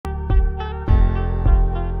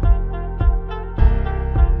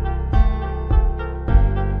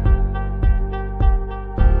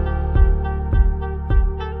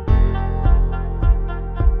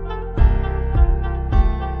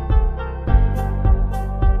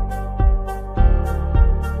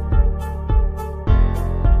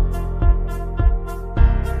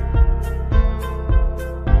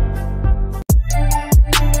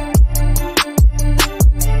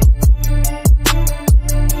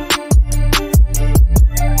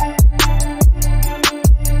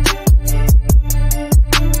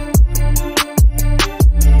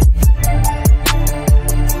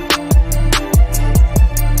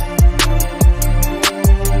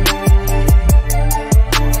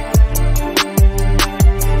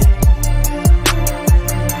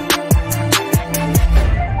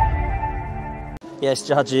Yes,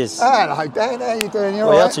 judges. Hello, Dan. How you doing? You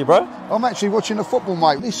What are you all up to, bro? I'm actually watching the football,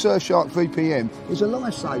 mate. This Surfshark VPN is a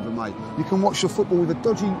lifesaver, mate. You can watch the football with a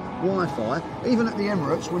dodgy Wi-Fi, even at the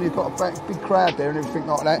Emirates when you've got a big crowd there and everything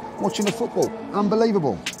like that, watching the football.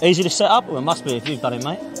 Unbelievable. Easy to set up? Well, it must be if you've done it,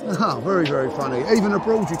 mate. Oh, very, very funny. Even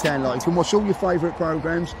abroad you can watch all your favourite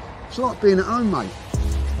programmes. It's like being at home, mate.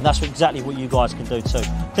 And that's exactly what you guys can do too.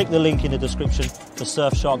 Click the link in the description for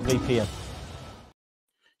Surfshark VPN.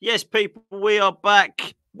 Yes, people, we are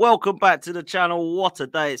back. Welcome back to the channel. What a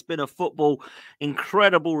day. It's been a football.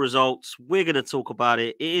 Incredible results. We're going to talk about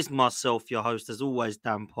it. It is myself, your host, as always,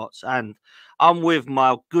 Dan Potts. And I'm with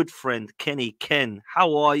my good friend, Kenny Ken.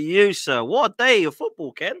 How are you, sir? What a day of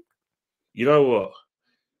football, Ken. You know what?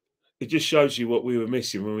 It just shows you what we were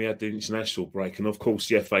missing when we had the international break. And, of course,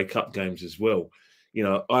 the FA Cup games as well. You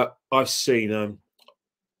know, I've seen...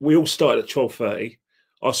 we all started at 12:30.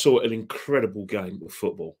 I saw an incredible game of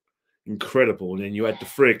football. Incredible. And then you had the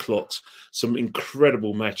 3 o'clock, some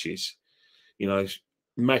incredible matches. You know,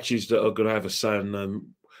 matches that are going to have a say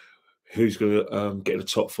on who's going to get in the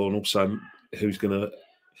top 4 and also who's going to,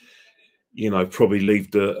 you know, probably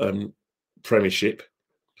leave the Premiership.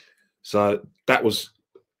 So that was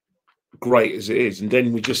great as it is. And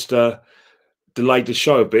then we just delayed the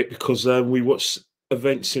show a bit because we watched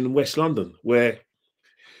events in West London where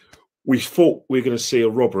we thought we were going to see a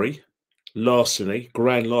robbery, larceny,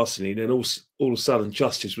 grand larceny, and then all of a sudden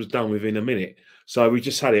justice was done within a minute. So we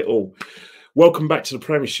just had it all. Welcome back to the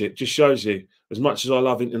Premiership. Just shows you, as much as I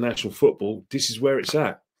love international football, this is where it's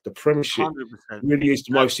at. The Premiership 100%. really is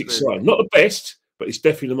the most exciting. Not the best, but it's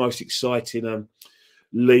definitely the most exciting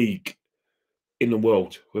league in the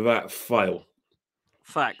world, without fail.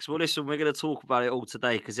 Facts. Well, listen, we're going to talk about it all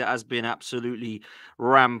today because it has been absolutely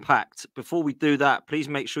ram-packed. Before we do that, please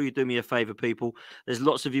make sure you do me a favour, people. There's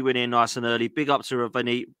lots of you in here nice and early. Big up to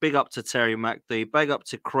Ravani, big up to Terry MacD, big up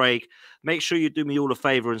to Craig. Make sure you do me all a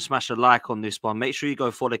favour and smash a like on this one. Make sure you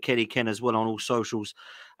go follow Kenny Ken as well on all socials.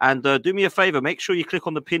 And do me a favour, make sure you click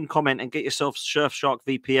on the pinned comment and get yourself Surfshark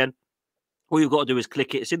VPN. All you've got to do is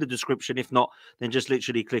click it. It's in the description. If not, then just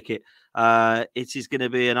literally click it. It is going to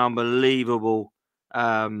be an unbelievable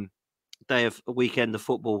day of weekend of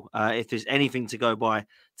football. If there's anything to go by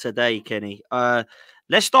today, Kenny,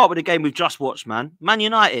 let's start with the game we've just watched, man. Man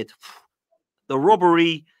United, the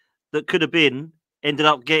robbery that could have been ended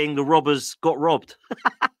up getting the robbers got robbed.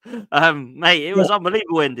 Mate, it was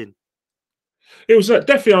unbelievable ending. It was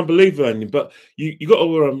definitely unbelievable ending, but you got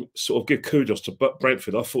to sort of give kudos to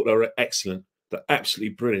Brentford. I thought they were excellent. They're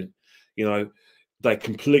absolutely brilliant. You know, they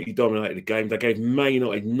completely dominated the game. They gave Man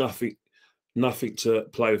United nothing to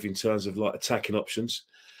play with in terms of like attacking options.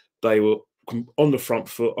 They were on the front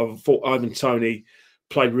foot. I thought Ivan Toney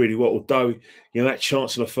played really well, although, you know, that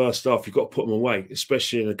chance in the first half, you've got to put them away,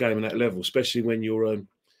 especially in a game of that level, especially when you're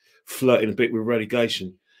flirting a bit with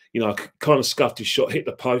relegation. You know, kind of scuffed his shot, hit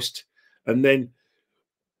the post, and then,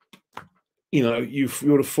 you know, you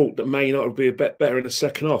would have thought that Man United would be a bit better in the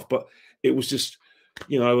second half, but it was just,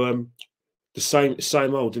 you know, the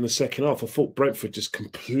same old in the second half. I thought Brentford just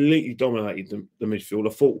completely dominated the midfield.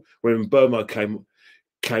 I thought when Burmo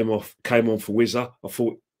came on for Wizza, I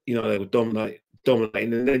thought, you know, they were dominating.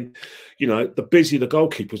 And then, you know, the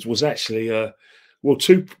goalkeepers was actually well,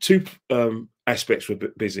 two aspects were a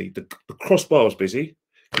bit busy. The crossbar was busy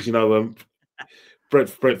because, you know,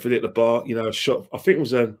 Brentford hit the bar, you know, shot. I think it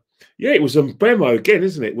was it was Burmo again,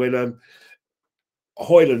 isn't it? When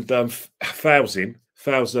Hoyland fouls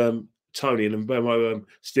Tony, and then Burmo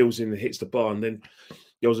steals in and hits the bar, and then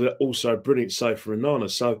there was also a brilliant save for Onana.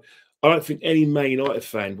 So I don't think any Man United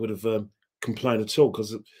fan would have complained at all,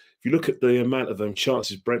 because if you look at the amount of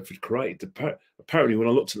chances Brentford created, apparently when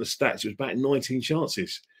I looked at the stats, it was about 19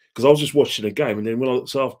 chances. Because I was just watching the game, and then when I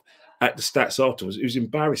looked at the stats afterwards, it was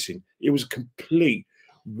embarrassing. It was a complete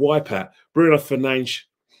wipeout. Bruno Fernandes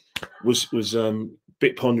was a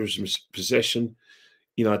bit ponderous in possession.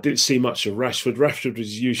 You know, I didn't see much of Rashford. Rashford was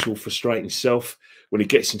his usual frustrating self. When he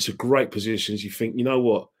gets into great positions, you think, you know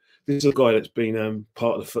what? This is a guy that's been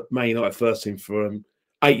part of the Man United first team for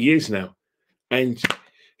 8 years now. And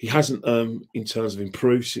he hasn't, in terms of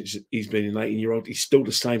improved since he's been an 18-year-old. He's still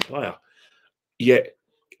the same player. Yet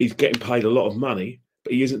he's getting paid a lot of money,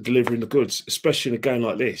 but he isn't delivering the goods, especially in a game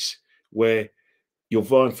like this, where you're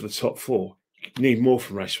vying for the top 4. You need more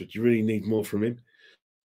from Rashford. You really need more from him.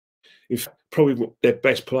 In fact, probably their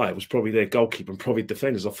best player was probably their goalkeeper and probably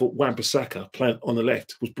defenders. I thought Wan-Bissaka playing on the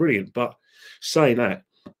left was brilliant. But saying that,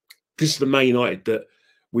 this is the Man United that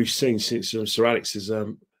we've seen since Sir Alex has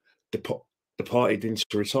departed into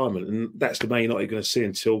retirement, and that's the Man United you're going to see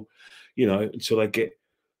until, you know, until they get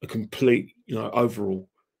a complete, you know, overall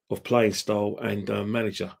of playing style and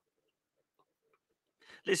manager.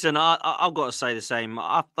 Listen, I've got to say the same.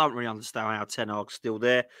 I don't really understand how Ten Hag's still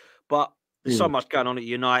there, but there's so Mm, much going on at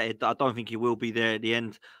United that I don't think he will be there at the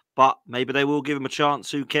end. But maybe they will give him a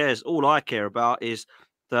chance. Who cares? All I care about is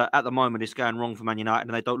that at the moment it's going wrong for Man United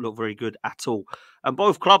and they don't look very good at all. And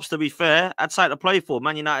both clubs, to be fair, had something to play for.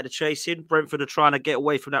 Man United are chasing. Brentford are trying to get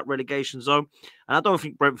away from that relegation zone. And I don't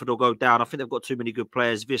think Brentford will go down. I think they've got too many good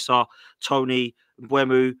players. Visser, Tony,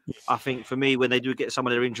 Mbeumo. I think for me, when they do get some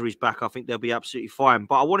of their injuries back, I think they'll be absolutely fine.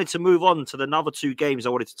 But I wanted to move on to the other two games I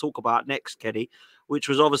wanted to talk about next, Kenny, which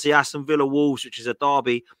was obviously Aston Villa Wolves, which is a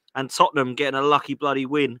derby, and Tottenham getting a lucky bloody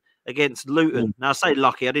win against Luton. mm, Now, I say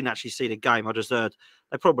lucky, I didn't actually see the game. I just heard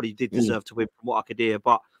they probably did mm. deserve to win from what I could hear.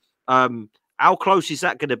 But how close is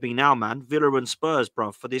that going to be now, man? Villa and Spurs,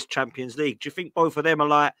 bro, for this Champions League. Do you think both of them are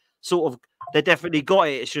like sort of, they definitely got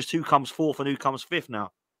it? It's just who comes fourth and who comes fifth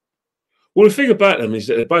now. Well, the thing about them is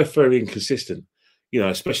that they're both very inconsistent,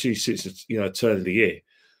 especially since the turn of the year.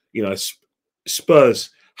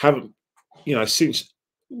 Spurs haven't, since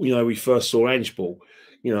we first saw Ange Ball,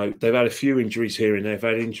 they've had a few injuries here and there.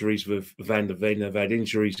 They've had injuries with Van der Ven, they've had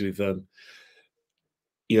injuries with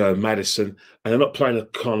Madison, and they're not playing a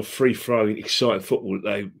kind of free-flowing, exciting football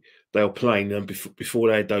that they were playing before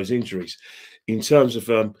they had those injuries. In terms of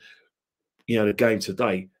the game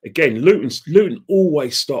today, again, Luton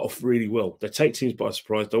always start off really well. They take teams by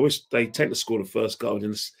surprise. They tend to score the first goal,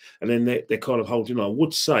 and then they're kind of holding on. I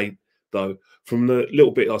would say though, from the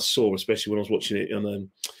little bit I saw, especially when I was watching it on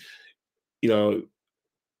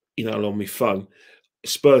on my phone,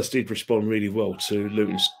 Spurs did respond really well to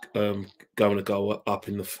Luton's going a goal up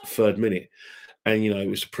in the third minute, and it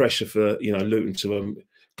was pressure for Luton to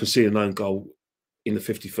concede an own goal in the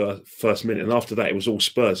 51st minute, and after that it was all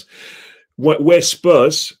Spurs. Where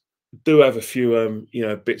Spurs do have a few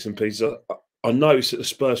bits and pieces, I noticed that the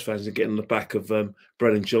Spurs fans are getting on the back of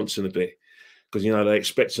Brennan Johnson a bit, because they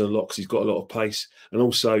expect him a lot because he's got a lot of pace, and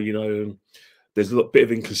also there's a bit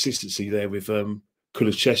of inconsistency there with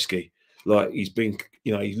Kulusevski. Like he's been,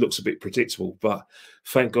 he looks a bit predictable, but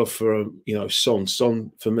thank God for Son.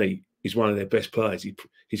 Son for me is one of their best players.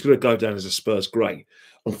 He's going to go down as a Spurs great.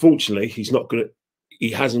 Unfortunately, he's not going to. He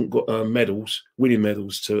hasn't got winning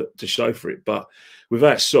medals to show for it. But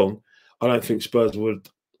without Son, I don't think Spurs would,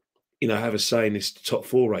 have a say in this top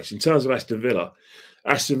four race. In terms of Aston Villa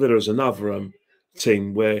is another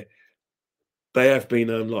team where they have been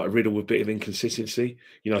riddled with a bit of inconsistency.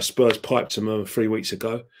 Spurs piped them 3 weeks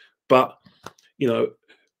ago, but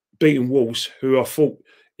beating Wolves, who I thought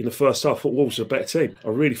in the first half, I thought Wolves were a better team. I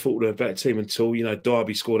really thought they were a better team until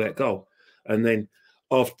Derby scored that goal, and then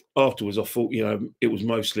afterwards, I thought it was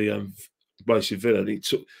mostly Villa. And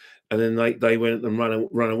then they went and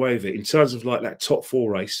ran away with it. In terms of like that top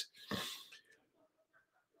four race,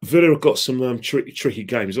 Villa have got some tricky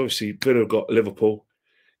games. Obviously, Villa have got Liverpool,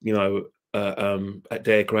 at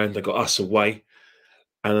their ground. They got us away,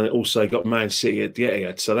 and then also got Man City at the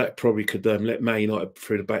Etihad. So that probably could let Man United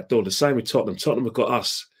through the back door. The same with Tottenham. Tottenham have got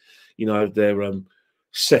us, their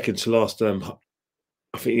second to last. I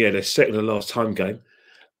think their second to last home game.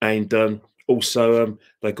 And also,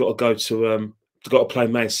 they've got to go to they've got to play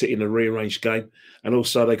Man City in a rearranged game, and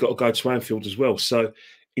also they've got to go to Anfield as well. So,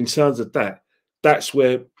 in terms of that, that's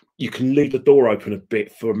where you can leave the door open a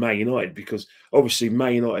bit for Man United, because obviously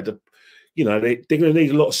Man United, they're going to need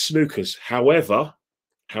a lot of snookers. However,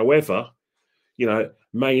 Man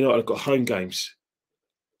United have got home games,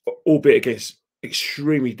 albeit against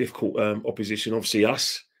extremely difficult opposition. Obviously,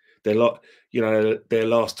 us, their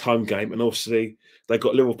last home game, and obviously they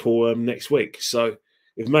got Liverpool next week. So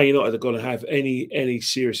if Man United are going to have any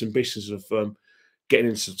serious ambitions of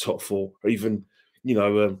getting into the top four, or even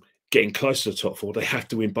getting close to the top four, they have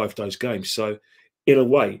to win both those games. So in a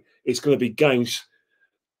way, it's going to be games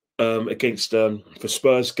against for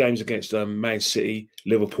Spurs, games against Man City,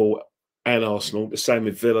 Liverpool, and Arsenal. The same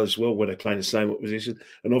with Villa as well, where they're playing the same opposition,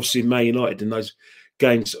 and obviously Man United in those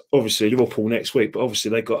games. Obviously Liverpool next week, but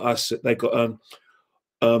obviously they got us. They got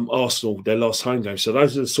Arsenal, their last home game. So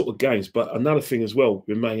those are the sort of games. But another thing as well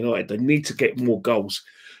with Man United, they need to get more goals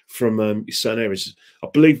from certain areas. I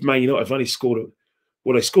believe Man United have only scored.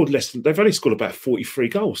 Well, they scored less than. They've only scored about 43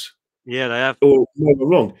 goals. Yeah, they have. Or no, we're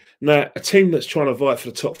wrong. Now, a team that's trying to fight for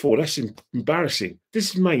the top four, that's embarrassing. This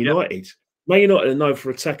is Man United. Yep. Man United are known for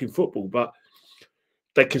attacking football, but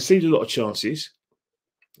they conceded a lot of chances.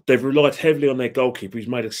 They've relied heavily on their goalkeeper, who's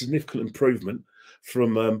made a significant improvement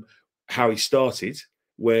from how he started,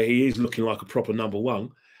 where he is looking like a proper number one,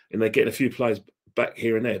 and they're getting a few players back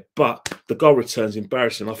here and there. But the goal return's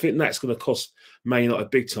embarrassing. I think that's going to cost Man United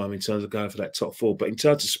big time in terms of going for that top four. But in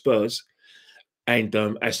terms of Spurs, and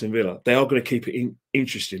Aston Villa. They are going to keep it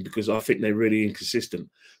interesting because I think they're really inconsistent.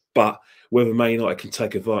 But whether Man United can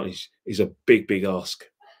take advantage is a big, big ask.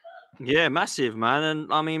 Yeah, massive, man.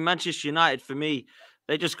 And I mean, Manchester United, for me,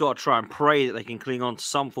 they just got to try and pray that they can cling on to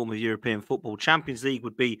some form of European football. Champions League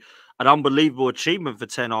would be an unbelievable achievement for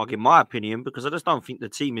Ten Hag, in my opinion, because I just don't think the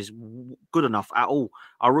team is good enough at all.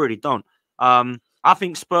 I really don't. I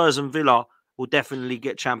think Spurs and Villa will definitely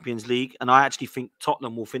get Champions League, and I actually think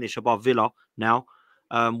Tottenham will finish above Villa now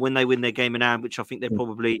when they win their game in hand, which I think they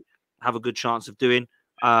probably have a good chance of doing.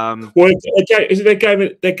 Well, is it their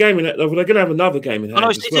game? They're gaming it. They're going to have another game in hand. Oh, no,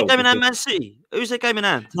 as is well, it game in hand, Man City? Who's their game in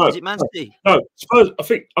hand? No, is it Man City? No, Spurs.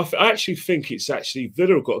 I actually think it's actually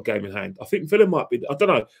Villa have got a game in hand. I think Villa might be. I don't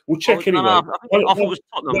know. We'll check anyway. I thought it was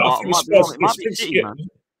Tottenham. No, But it might be City, man.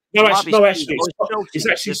 No, actually, it's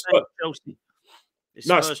actually Spurs. Chelsea.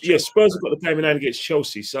 Chelsea. Spurs have got the game in hand against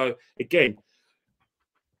Chelsea. So again,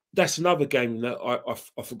 that's another game that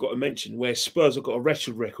I forgot to mention where Spurs have got a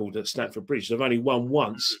wretched record at Stamford Bridge. They've only won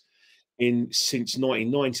once since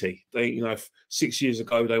 1990. They, 6 years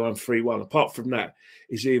ago they won 3-1. Apart from that,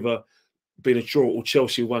 it's either been a draw or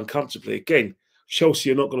Chelsea won comfortably. Again,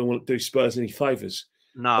 Chelsea are not going to want to do Spurs any favours.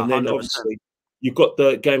 No, and then 100%. obviously you've got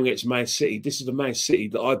the game against Man City. This is the Man City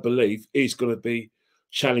that I believe is going to be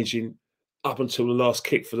challenging up until the last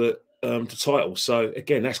kick for the title. So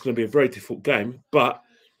again, that's going to be a very difficult game, but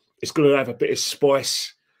it's going to have a bit of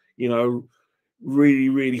spice, really,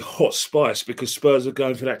 really hot spice because Spurs are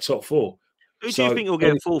going for that top four. Who do you think will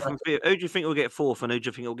get fourth and fifth? Who do you think will get fourth and who do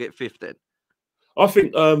you think will get fifth then? I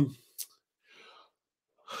think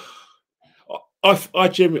I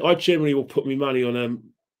generally will put my money on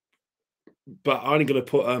but I'm only going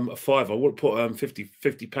to put a fiver. I wouldn't put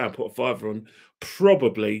 £50, put a fiver on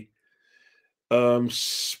probably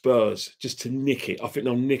Spurs just to nick it. I think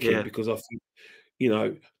they'll nick it because I think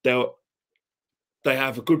they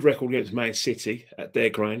have a good record against Man City at their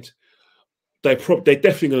ground. They're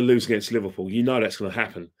definitely going to lose against Liverpool. That's going to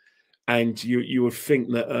happen, and you would think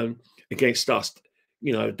that against us,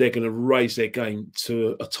 they're going to raise their game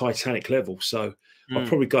to a Titanic level. So I'll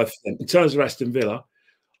probably go for them. In terms of Aston Villa,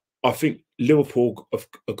 I think Liverpool have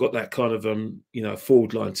got that kind of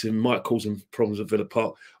forward line to might cause them problems at Villa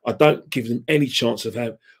Park. I don't give them any chance of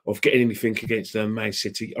getting anything against Man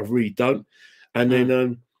City. I really don't. And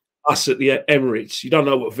then us at the Emirates, you don't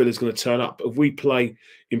know what Villa's going to turn up. If we play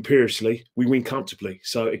imperiously, we win comfortably.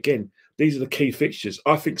 So again, these are the key fixtures.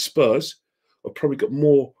 I think Spurs have probably got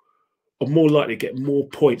more likely to get more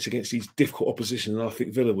points against these difficult opposition than I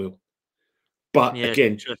think Villa will. But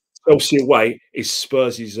again, Chelsea away is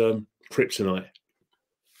Spurs' kryptonite.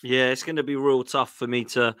 Yeah, it's going to be real tough for me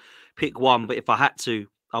to pick one. But if I had to,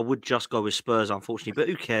 I would just go with Spurs, unfortunately. But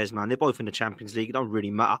who cares, man? They're both in the Champions League. It don't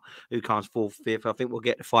really matter who comes fourth, fifth. I think we'll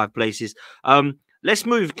get to 5 places. Let's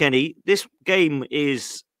move, Kenny. This game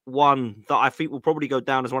is one that I think will probably go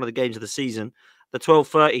down as one of the games of the season. The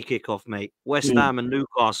 12:30 kickoff, mate. West Ham and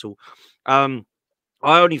Newcastle.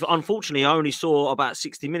 Unfortunately, I only saw about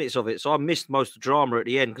 60 minutes of it, so I missed most of the drama at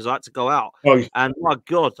the end because I had to go out. And my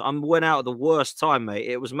God, I went out at the worst time, mate.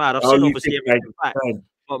 It was mad. I've seen obviously everything back.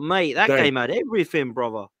 But mate, that game had everything,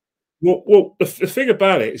 brother. Well, the thing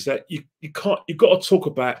about it is that you've got to talk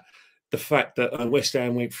about the fact that West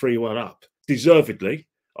Ham went 3-1 up, deservedly,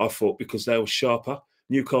 I thought, because they were sharper.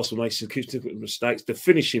 Newcastle made some significant mistakes. The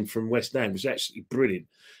finishing from West Ham was absolutely brilliant.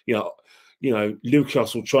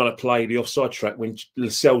 Newcastle trying to play the offside track when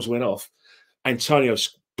Lascelles went off. Antonio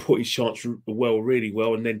put his chance really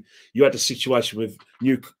well, and then you had the situation with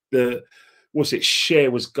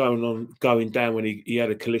Cher was going down when he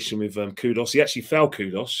had a collision with Kudus. He actually fouled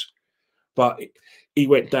Kudus, but he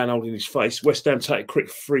went down holding his face. West Ham take a quick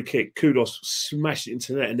free kick. Kudus smashed it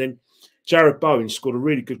into the net, and then Jared Bowen scored a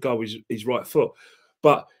really good goal with his right foot.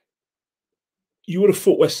 But you would have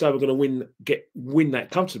thought West Ham were going to win that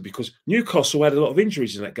comfortably because Newcastle had a lot of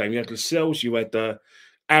injuries in that game. You had Lascelles, you had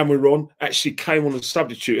Almiron actually came on as a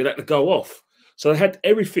substitute and had to go off. So they had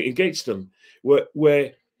everything against them. Where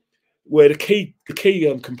the key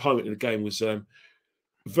component of the game was a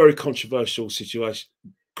very controversial situation,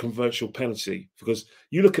 controversial penalty, because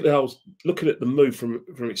you looking at the move from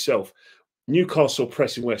itself. Newcastle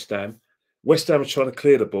pressing West Ham. West Ham are trying to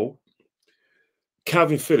clear the ball.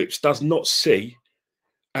 Calvin Phillips does not see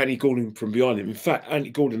Andy Gordon from behind him. In fact,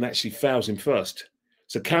 Andy Gordon actually fouls him first.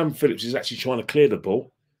 So Calvin Phillips is actually trying to clear the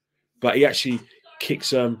ball, but he actually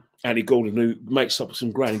kicks Andy Gordon, who makes up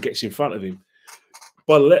some ground and gets in front of him.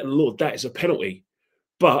 By the letter of the Lord, that is a penalty.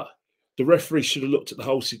 But the referee should have looked at the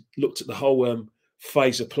whole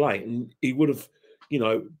phase of play, and he would have,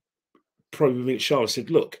 probably been sharp and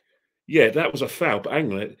said, "Look, yeah, that was a foul, but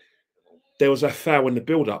hang on it. there was a foul in the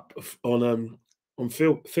build-up on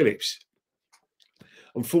Phillips.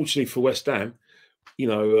 Unfortunately for West Ham,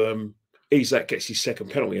 Isak gets his second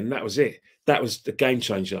penalty, and that was it. That was the game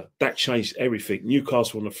changer. That changed everything.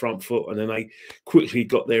 Newcastle on the front foot, and then they quickly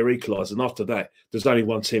got their equaliser. And after that, there's only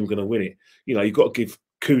one team going to win it. You've got to give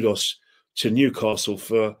kudos to Newcastle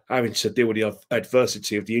for having to deal with the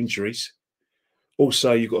adversity of the injuries.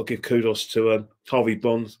 Also, you've got to give kudos to Harvey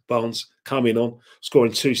Barnes coming on,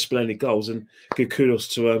 scoring 2 splendid goals, and give kudos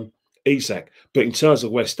to Isak. But in terms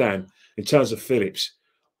of West Ham, in terms of Phillips,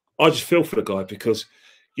 I just feel for the guy because,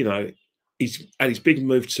 he's had his big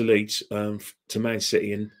move to Leeds, to Man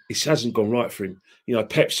City, and it hasn't gone right for him.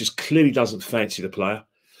 Pep's just clearly doesn't fancy the player.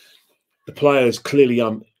 The player is clearly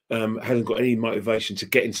hasn't got any motivation to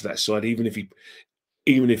get into that side, even if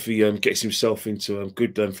he gets himself into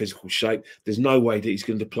good physical shape. There's no way that he's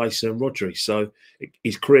going to place Rodri. So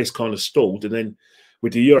his career's kind of stalled. And then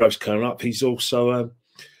with the Euros coming up, he's also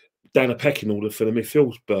down a pecking order for the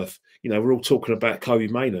midfield berth. We're all talking about Kobe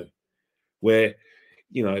Mainoo, where,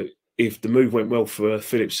 if the move went well for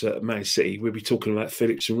Phillips at Man City, we'll be talking about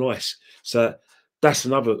Phillips and Rice. So that's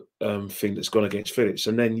another thing that's gone against Phillips.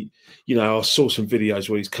 And then, I saw some videos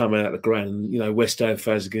where he's coming out of the ground and, West Ham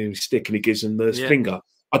fans are giving him a stick and he gives them the finger.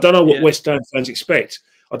 I don't know what West Ham fans expect.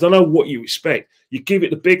 I don't know what you expect. You give it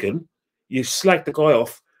the big one, you slag the guy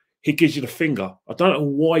off, he gives you the finger. I don't know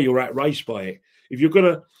why you're outraged by it. If you're going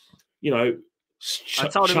to, I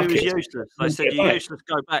told him he was useless. I said, "You're useless.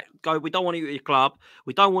 Go back. Go. We don't want you at your club.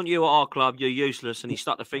 We don't want you at our club. You're useless." And he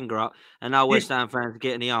stuck the finger up. And now West Ham fans are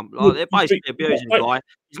getting the ump. Like, they're basically abusing the guy.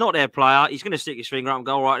 He's not their player. He's going to stick his finger up and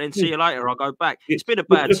go, "All right, then see you later. I'll go back." It's been a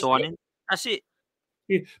bad signing. That's it.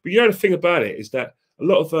 Yeah, but the thing about it is that a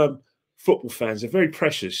lot of football fans are very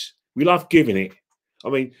precious. We love giving it. I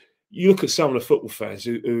mean, you look at some of the football fans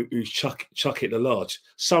who chuck it the large.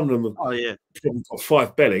 Some of them have probably got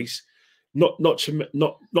 5 bellies. Not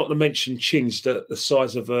to mention chins the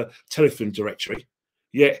size of a telephone directory.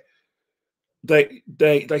 Yet they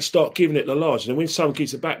start giving it the large, and then when someone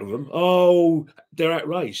gives it back to them, they're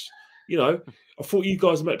outraged. I thought you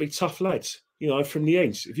guys might be tough lads. From the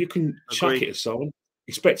ends, if you can chuck it at someone,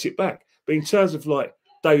 expect it back. But in terms of like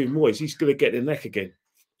David Moyes, he's going to get the neck again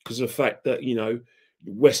because of the fact that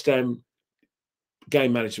West Ham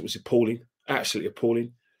game management was appalling, absolutely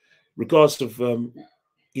appalling. Regardless of the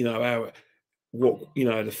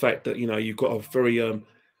fact that you've got a very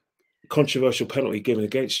controversial penalty given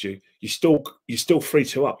against you, you're still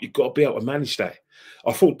 3-2 up. You've got to be able to manage that.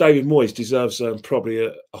 I thought David Moyes deserves probably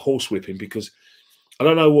a horsewhipping because I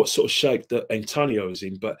don't know what sort of shape that Antonio is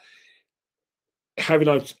in, but having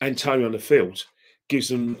Antonio on the field gives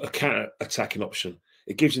them a counter-attacking option.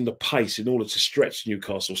 It gives them the pace in order to stretch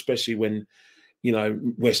Newcastle, especially when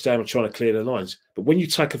West Ham are trying to clear the lines. But when you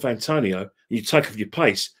take off Antonio and you take off your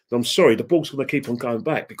pace, then I'm sorry, the ball's going to keep on going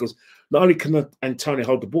back because not only can Antonio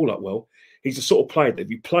hold the ball up well, he's the sort of player that if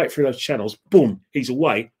you play it through those channels, boom, he's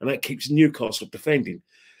away, and that keeps Newcastle defending.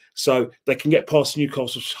 So they can get past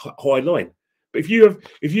Newcastle's high line. But if you've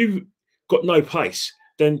got no pace,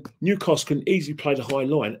 then Newcastle can easily play the high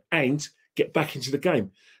line and get back into the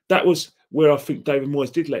game. That was where I think David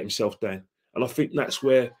Moyes did let himself down. And I think that's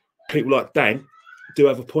where people like Dan do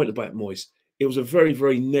have a point about Moyes. It was a very,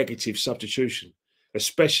 very negative substitution,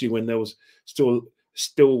 especially when there was still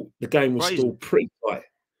the game was still pretty tight.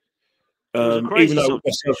 Even though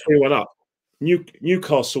West Ham 3-1 up,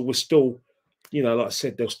 Newcastle was still, like I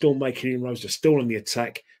said, they're still making inroads. They're still on the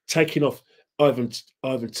attack, taking off Mikel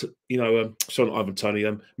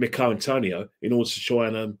Antonio in order to try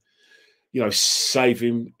and save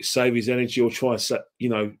his energy or try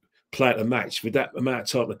and play out the match with that amount of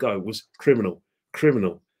time to go was criminal.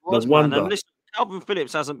 No wonder. Listen, Calvin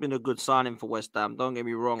Phillips hasn't been a good signing for West Ham. Don't get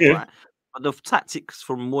me wrong, right? But the tactics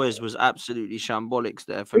from Moyes was absolutely shambolics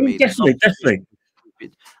there for me. Definitely.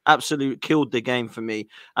 Absolutely killed the game for me.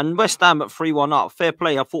 And West Ham at 3-1 up. Fair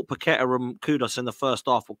play. I thought Paqueta and Kudos in the first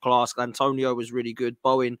half were class. Antonio was really good.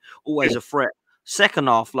 Bowen, always a threat. Second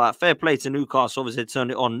half, fair play to Newcastle. Obviously, they turned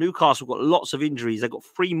it on. Newcastle got lots of injuries. They got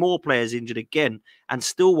 3 more players injured again, and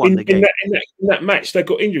still won the game. In that match, they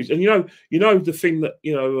got injuries, and the thing that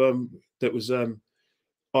that was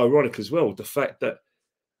ironic as well, the fact that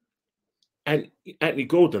Anthony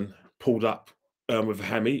Gordon pulled up with a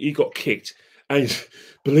hammy. He got kicked, and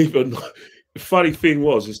believe it or not, the funny thing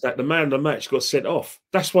is that the man of the match got sent off.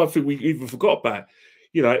 That's one thing we even forgot about.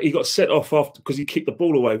 He got sent off after because he kicked the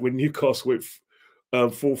ball away when Newcastle went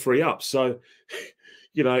 4-3 up. So,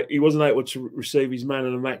 he wasn't able to receive his man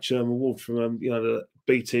of the match award from the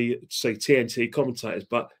TNT commentators.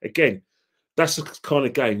 But again, that's the kind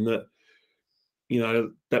of game that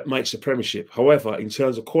that makes the Premiership. However, in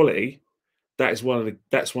terms of quality, that's one of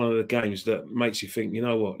the games that makes you think, you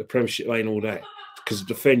know what, the Premiership ain't all that, because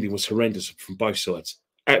the defending was horrendous from both sides,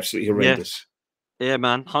 absolutely Yeah, horrendous. yeah,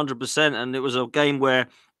 man, 100%. And it was a game where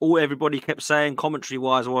all everybody kept saying, commentary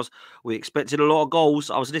wise, was we expected a lot of goals.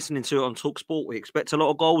 I was listening to it on TalkSport. We expect a lot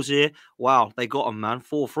of goals here. Wow, they got them, man,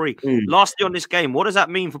 4-3. Lastly, on this game, what does that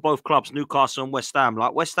mean for both clubs, Newcastle and West Ham?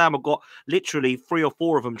 Like West Ham have got literally 3 or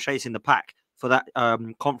 4 of them chasing the pack for that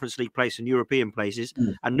Conference League place and European places,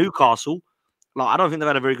 and Newcastle, like I don't think they've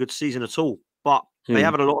had a very good season at all. But they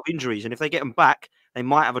have had a lot of injuries, and if they get them back, they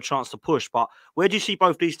might have a chance to push. But where do you see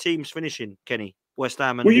both these teams finishing, Kenny? West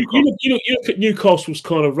Ham and Well, Newcastle. you look at Newcastle's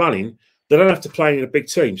kind of running. They don't have to play in the big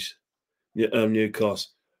teams.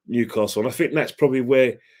 Newcastle, and I think that's probably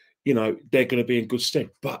where they're going to be in good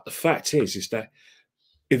stead. But the fact is that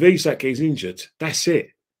if Isak gets injured, that's it.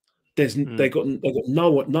 They got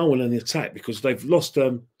no one in the attack, because they've lost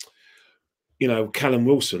Callum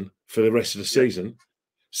Wilson for the rest of the season.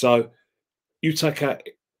 So you take out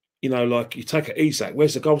Isak,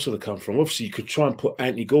 where's the goals going to come from? Obviously, you could try and put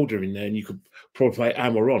Anthony Gordon in there, and you could probably play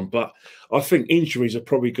Amor on. But I think injuries are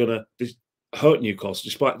probably going to hurt Newcastle,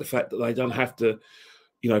 despite the fact that they don't have to,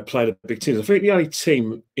 play the big teams. I think the only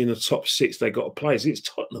team in the top 6 they got to play is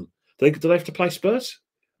Tottenham. Do they have to play Spurs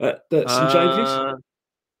at St James's?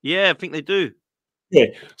 Yeah, I think they do. Yeah,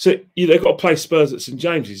 so they've got to play Spurs at St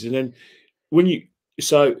James's, and then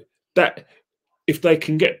if they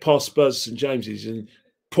can get past Spurs at St James's and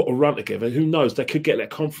put a run together, who knows? They could get that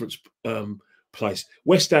conference place.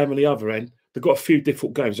 West Ham on the other end, they've got a few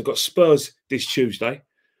difficult games. They've got Spurs this Tuesday,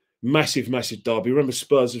 massive derby. Remember,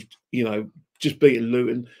 Spurs have just beaten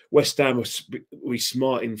Luton. West Ham we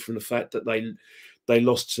smarting from the fact that they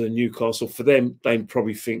lost to Newcastle. For them, they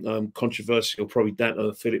probably think controversial, probably down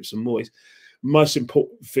to Phillips and Moyes. Most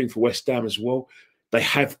important thing for West Ham as well, they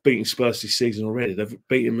have beaten Spurs this season already. They've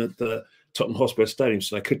beaten them at the Tottenham Hotspur Stadium,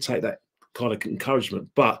 so they could take that kind of encouragement.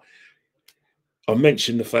 But I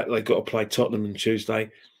mentioned the fact they've got to play Tottenham on Tuesday.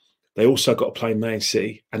 They also got to play Man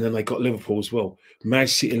City, and then they got Liverpool as well. Man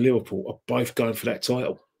City and Liverpool are both going for that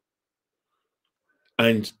title,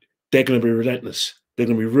 and they're going to be relentless. They're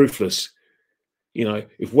going to be ruthless.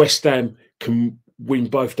 If West Ham can win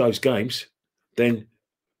both those games, then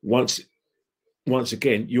once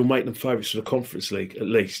again you'll make them favourites for the Conference League at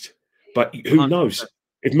least. But who 100%. knows?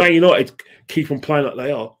 If Man United keep on playing like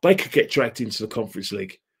they are, they could get dragged into the Conference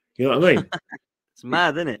League. You know what I mean? It's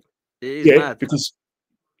mad, isn't it? It is mad. Because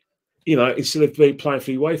instead of being playing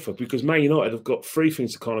for UEFA, because Man United have got 3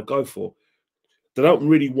 things to kind of go for. They don't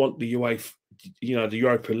really want the UEFA, the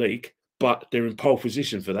Europa League, but they're in pole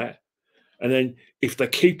position for that. And then if they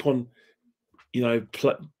keep on,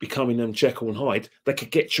 becoming them Jekyll and Hyde, they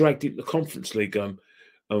could get dragged into the Conference League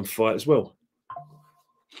fight as well.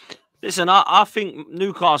 Listen, I think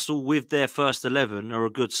Newcastle with their first 11 are a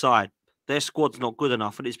good side. Their squad's not good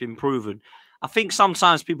enough, and it's been proven. I think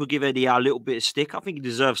sometimes people give Eddie a little bit of stick. I think he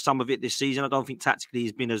deserves some of it this season. I don't think tactically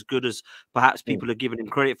he's been as good as perhaps people are giving him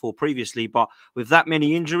credit for previously. But with that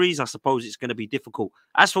many injuries, I suppose it's going to be difficult.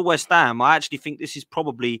 As for West Ham, I actually think this is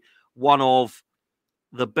probably one of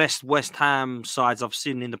the best West Ham sides I've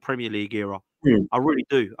seen in the Premier League era. I really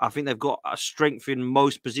do. I think they've got a strength in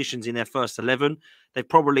most positions in their first 11. They're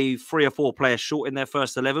probably 3 or 4 players short in their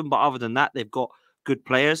first 11. But other than that, they've got good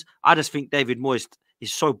players. I just think David Moyes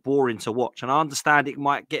is so boring to watch. And I understand it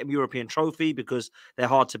might get him European trophy because they're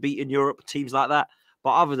hard to beat in Europe, teams like that.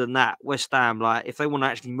 But other than that, West Ham, if they want to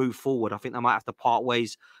actually move forward, I think they might have to part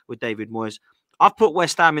ways with David Moyes. I've put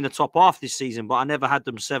West Ham in the top half this season, but I never had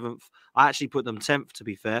them 7th. I actually put them 10th, to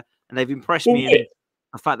be fair. And they've impressed me in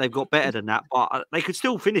the fact they've got better than that. But they could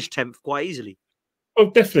still finish 10th quite easily. Oh,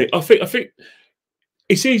 definitely. I think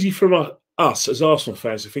it's easy for us as Arsenal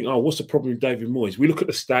fans to think, oh, what's the problem with David Moyes? We look at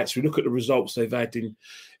the stats, we look at the results they've had in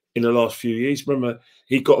the last few years. Remember,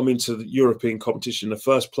 he got them into the European competition in the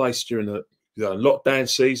first place during the lockdown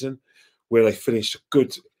season, where they finished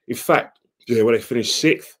good. In fact, where they finished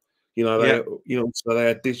 6th. So they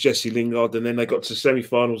had Jesse Lingard, and then they got to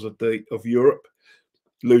semi-finals of Europe,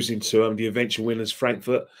 losing to the eventual winners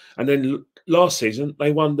Frankfurt. And then last season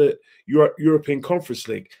they won the European Conference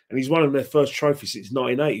League, and he's won their first trophy since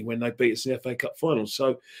 1980 when they beat us in the FA Cup final.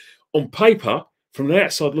 So, on paper, from the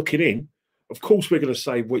outside looking in, of course we're going to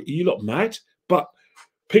say, "Well, you lot mad?" But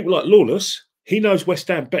people like Lawless, he knows West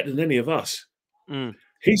Ham better than any of us.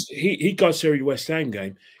 He goes to every West Ham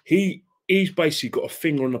game. He's basically got a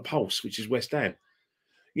finger on the pulse, which is West Ham.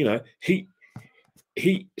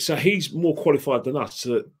 So he's more qualified than us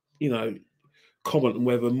to, comment on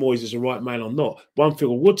whether Moyes is the right man or not. One thing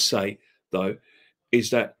I would say, though, is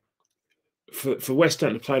that for West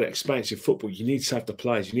Ham to play that expansive football, you need to have the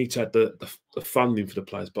players, you need to have the funding for the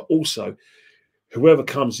players, but also whoever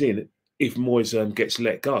comes in, if Moyes gets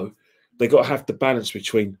let go, they got to have the balance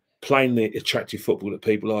between playing the attractive football that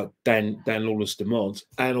people like Dan Lawless demands,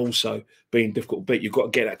 and also being difficult to beat. You've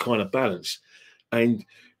got to get that kind of balance, and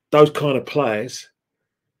those kind of players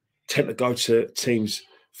tend to go to teams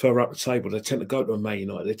further up the table. They tend to go to a Man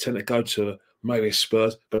United. They tend to go to maybe a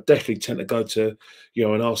Spurs, but definitely tend to go to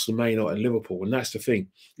an Arsenal, Man United, and Liverpool. And that's the thing.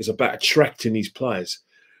 It's about attracting these players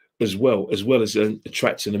as well as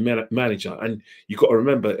attracting a manager. And you've got to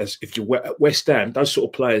remember, as if you're at West Ham, those sort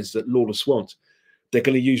of players that Lawless wants, they're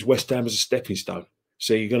going to use West Ham as a stepping stone.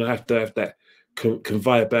 So you're going to have that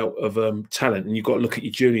conveyor belt of talent, and you've got to look at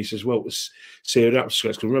your juniors as well to see it up to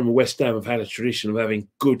scratch. Because remember, West Ham have had a tradition of having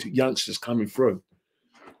good youngsters coming through.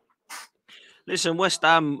 Listen, West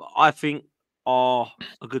Ham, I think, are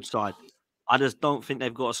a good side. I just don't think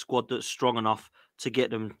they've got a squad that's strong enough to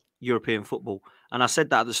get them European football. And I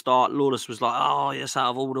said that at the start. Lawless was like, "Oh, yes,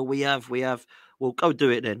 out of order, we have. Well, go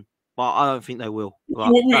do it then." But I don't think they will. You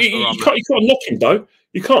can't knock him though.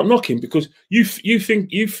 You can't knock him because you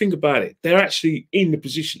think about it. They're actually in the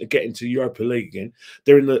position to get into the Europa League again.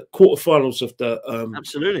 They're in the quarterfinals of the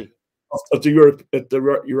absolutely of the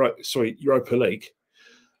Europa League.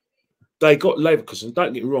 They got Leverkusen.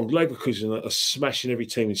 Don't get me wrong, Leverkusen are smashing every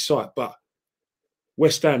team in sight, but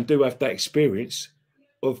West Ham do have that experience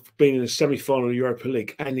of being in a semi-final of the Europa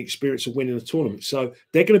League and the experience of winning a tournament. So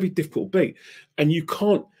they're going to be difficult to beat. And you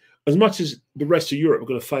can't, as much as the rest of Europe are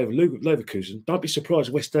going to favour Leverkusen, don't be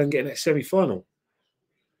surprised West Ham getting that semi-final.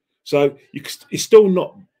 So it's still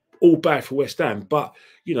not all bad for West Ham, but,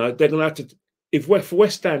 they're going to have to, for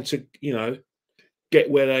West Ham to, get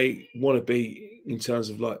where they want to be in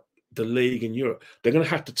terms of like the league in Europe, they're going to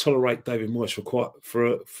have to tolerate David Moyes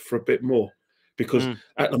for a bit more, because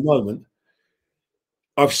at the moment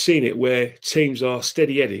I've seen it where teams are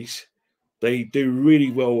steady eddies. They do really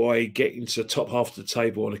well by getting to the top half of the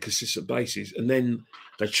table on a consistent basis, and then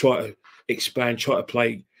they try to expand, try to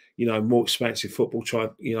play more expansive football, try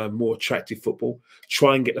more attractive football,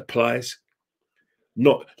 try and get the players.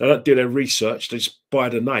 They don't do their research, they just buy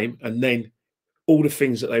the name, and then all the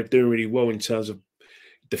things that they're doing really well in terms of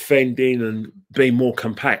defending and being more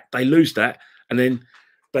compact, they lose that, and then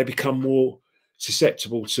they become more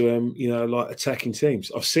susceptible to like attacking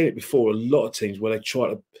teams. I've seen it before, a lot of teams where they try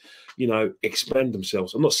to expand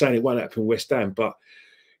themselves. I'm not saying it won't happen in West Ham, but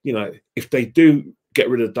if they do get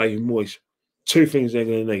rid of David Moyes, two things they're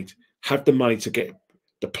going to need: have the money to get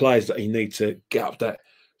the players that you need to get up that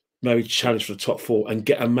maybe challenge for the top four, and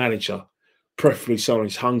get a manager, preferably someone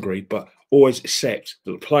who's hungry, but always accept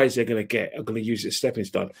that the players they're going to get are going to use it as stepping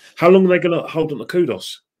stone. How long are they going to hold on to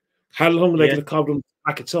Kudos? How long are they going to hold on to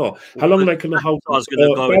Paquetá? How long are they going to hold on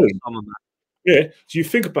to Yeah, so you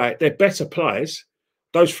think about it, they're better players.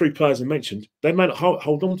 Those three players I mentioned, they may not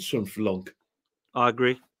hold on to them for long. I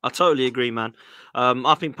agree. I totally agree, man.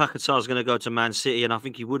 I think Paquetá is going to go to Man City, and I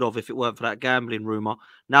think he would have if it weren't for that gambling rumour.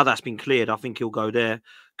 Now that's been cleared, I think he'll go there.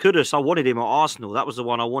 Kudus, I wanted him at Arsenal. That was the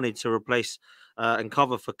one I wanted to replace and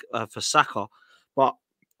cover for Saka. But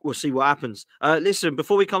we'll see what happens. Listen,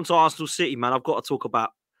 before we come to Arsenal City, man, I've got to talk about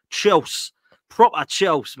Chelsea. Proper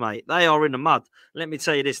Chelsea, mate. They are in the mud. Let me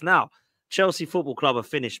tell you this now. Chelsea Football Club are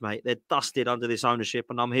finished, mate. They're dusted under this ownership,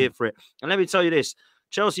 and I'm here for it. And let me tell you this.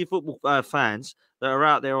 Chelsea football fans that are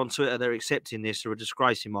out there on Twitter, they're accepting this are a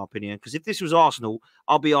disgrace, in my opinion. Because if this was Arsenal,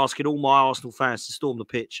 I'll be asking all my Arsenal fans to storm the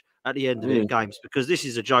pitch at the end of their games, because this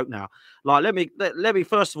is a joke now. Like, let me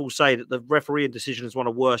first of all say that the refereeing decision is one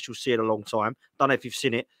of the worst you'll see in a long time. Don't know if you've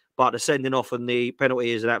seen it, but the sending off and the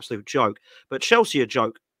penalty is an absolute joke. But Chelsea a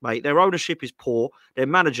joke, mate. Their ownership is poor. Their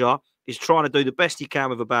manager is trying to do the best he can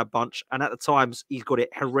with a bad bunch, and at the times he's got it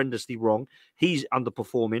horrendously wrong. He's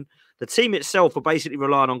underperforming. The team itself are basically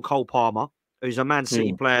relying on Cole Palmer, who's a Man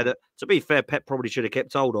City player that, to be fair, Pep probably should have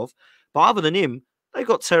kept hold of. But other than him, they've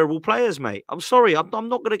got terrible players, mate. I'm sorry, I'm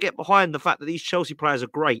not going to get behind the fact that these Chelsea players are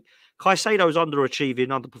great. Caicedo's underachieving,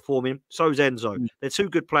 underperforming. So's Enzo. They're two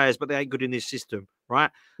good players, but they ain't good in this system, right?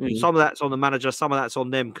 Some of that's on the manager, some of that's on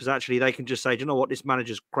them, because actually they can just say, do you know what, this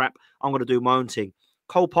manager's crap. I'm going to do my own thing.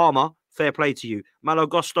 Cole Palmer, fair play to you. Malo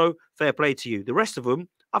Gusto, fair play to you. The rest of them,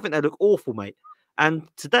 I think they look awful, mate. And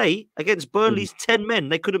today, against Burnley's 10 men,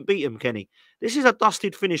 they couldn't beat them, Kenny. This is a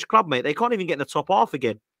dusted, finished club, mate. They can't even get in the top half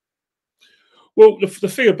again. Well, the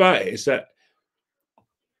thing about it is that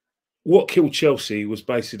what killed Chelsea was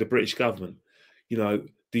basically the British government. The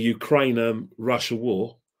Ukraine-Russia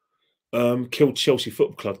war killed Chelsea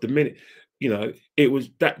Football Club. The minute, it was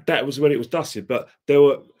that was when it was dusted. But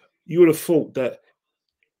you would have thought that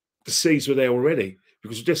the seeds were there already,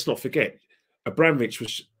 because let's not forget, Abramovich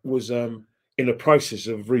was in the process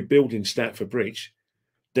of rebuilding Stamford Bridge.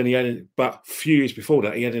 Then he had, but a few years before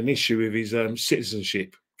that, he had an issue with his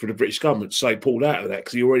citizenship for the British government, so he pulled out of that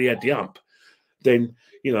because he already had the ump. Then,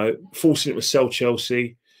 you know, forcing him to sell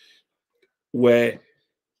Chelsea, where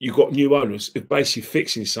you got new owners, basically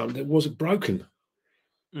fixing something that wasn't broken.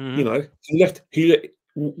 You know,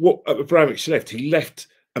 what Abramovich left. He left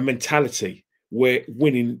a mentality where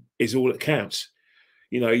winning is all that counts.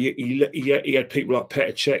 You know, he had people like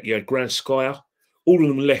Petr Cech, you had Grant Skyer, all of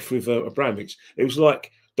them left with Abramovich. It was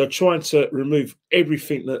like they're trying to remove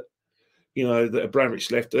everything that, you know, that Abramovich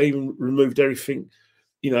left. They even removed everything,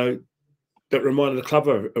 you know, that reminded the club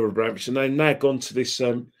of Abramovich. And they've now gone to this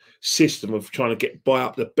system of trying to buy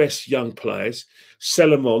up the best young players, sell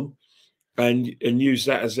them on, and use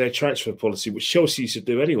that as their transfer policy, which Chelsea used to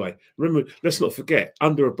do anyway. Remember, let's not forget,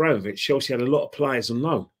 under Abramovich, Chelsea had a lot of players on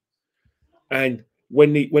loan. And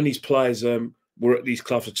when these players were at these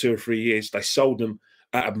clubs for 2 or 3 years, they sold them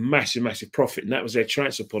at a massive, massive profit. And that was their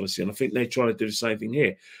transfer policy. And I think they're trying to do the same thing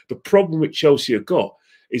here. The problem with Chelsea have got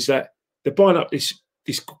is that they're buying up this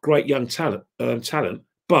great young talent,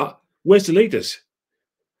 but where's the leaders?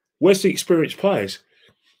 Where's the experienced players?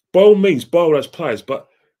 By all means, buy all those players, but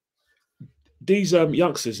these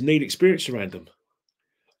youngsters need experience around them.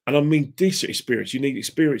 And I mean decent experience. You need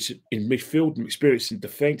experience in midfield and experience in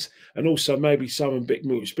defence, and also maybe some a bit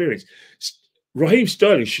more experience. Raheem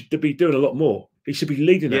Sterling should be doing a lot more. He should be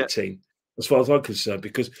leading that team, as far as I'm concerned,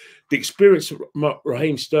 because the experience of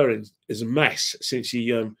Raheem Sterling is a mass since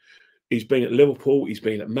he's been at Liverpool, he's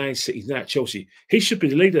been at Man City, he's now at Chelsea. He should be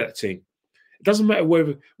the leader of that team. It doesn't matter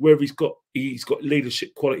whether he's got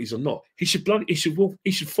leadership qualities or not. He should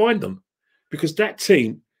find them, because that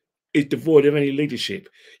team is devoid of any leadership.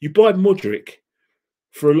 You buy Mudryk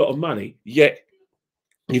for a lot of money, yet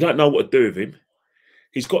you don't know what to do with him.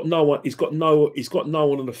 He's got no one. He's got no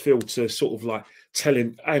one on the field to sort of like tell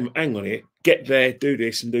him, "Hang on here, get there, do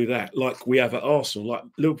this and do that." Like we have at Arsenal, like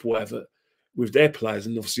Liverpool have it with their players,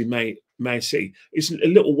 and obviously Man City. It's a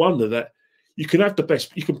little wonder that you can have the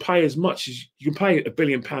best. You can pay as much as you can pay £1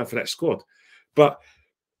 billion for that squad, but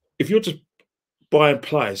if you're just buying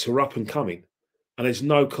players who are up and coming, and there's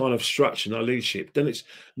no kind of structure, no leadership, then it's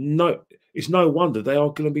no wonder they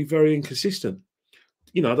are going to be very inconsistent.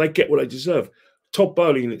 You know, they get what they deserve. Todd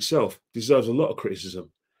Bowley in itself deserves a lot of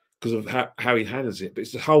criticism because of how he handles it. But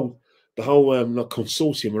it's the whole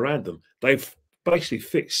consortium around them. They've basically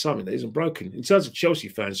fixed something that isn't broken. In terms of Chelsea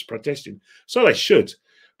fans protesting, so they should.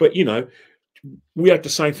 But, you know, we had the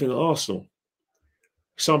same thing at Arsenal.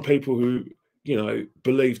 Some people who, you know,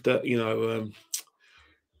 believe that, you know,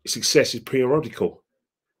 success is periodical.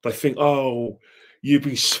 They think, oh, you've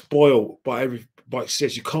been spoiled by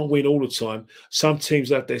success. You can't win all the time. Some teams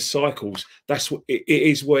have their cycles. That's what it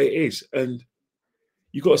is. What it is, and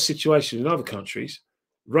you've got a situation in other countries.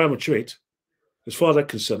 Real Madrid, as far as they're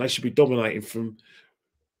concerned, they should be dominating from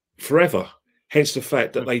forever. Hence the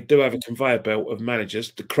fact that they do have a conveyor belt of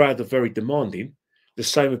managers. The crowd are very demanding. The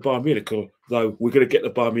same with Bayern Munich, though we're going to get to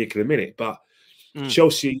Bayern Munich in a minute. But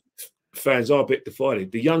Chelsea fans are a bit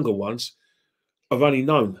divided. The younger ones have only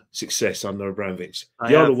known success under Abramovich.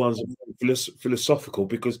 The other ones are philosophical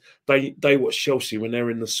because they watch Chelsea when they're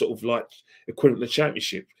in the sort of like equivalent of the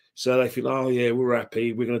Championship. So they think, oh yeah, we're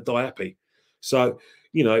happy, we're going to die happy. So,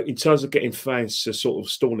 you know, in terms of getting fans to sort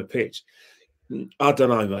of storm the pitch, I don't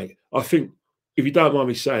know, mate. I think, if you don't mind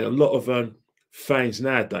me saying, a lot of fans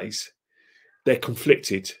nowadays, they're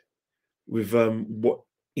conflicted with what,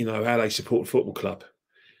 you know, how they support the football club.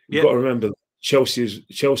 You've got to remember, Chelsea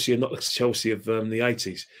are not the Chelsea of the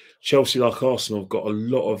 80s. Chelsea, like Arsenal, have got a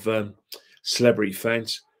lot of celebrity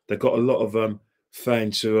fans. They've got a lot of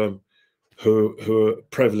fans who are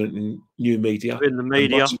prevalent in new media. In the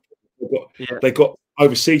media, they've got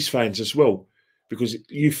overseas fans as well. Because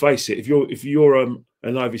you face it, if you're an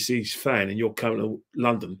overseas fan and you're coming to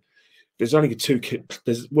London, there's only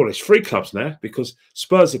there's 3 clubs now, because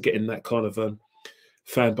Spurs are getting that kind of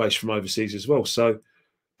fan base from overseas as well. So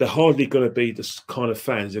they're hardly going to be the kind of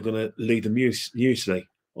fans that are going to lead them usually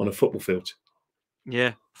on a football field.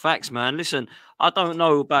 Yeah, facts, man. Listen, I don't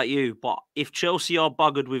know about you, but if Chelsea are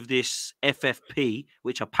buggered with this FFP,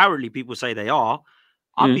 which apparently people say they are,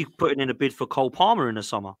 I'd be putting in a bid for Cole Palmer in the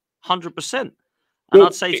summer, 100%. And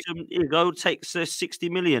I'd say to them, here you go, take 60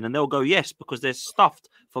 million, and they'll go yes, because they're stuffed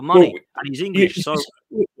for money, and he's English. So that's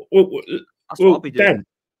what I'll be doing. Dan,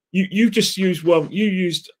 you just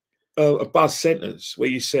used a buzz sentence where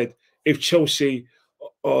you said, if Chelsea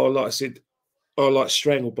are, like I said, are like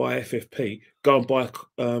strangled by FFP, go and buy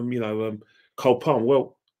Cole Palmer.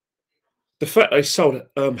 Well, the fact they sold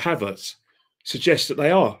Havertz suggests that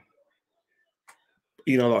they are.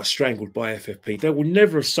 like strangled by FFP. They would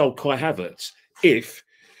never have sold Kai Havertz if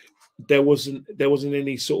there wasn't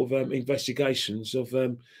any sort of investigations of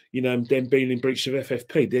them being in breach of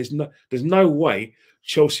FFP. There's no way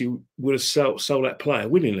Chelsea would have sold that player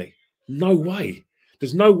willingly. No way.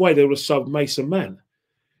 There's no way they would have sold Mason Mount.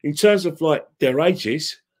 In terms of like their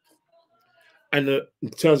ages and in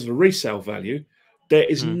terms of the resale value, there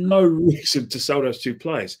is no reason to sell those two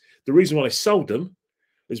players. The reason why they sold them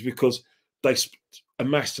is because they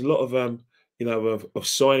amassed a lot of of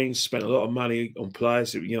signings, spent a lot of money on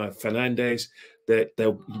players. Fernandes.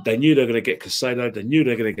 They knew they were going to get Casado. They knew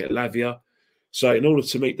they were going to get Lavia. So in order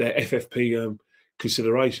to meet their FFP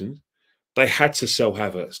considerations, they had to sell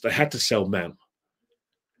Havertz. They had to sell Mount.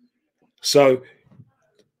 So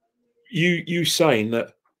you saying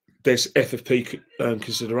that there's FFP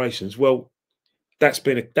considerations? Well, that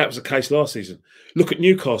was the case last season. Look at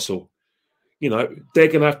Newcastle. They're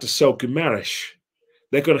going to have to sell Guimaraes.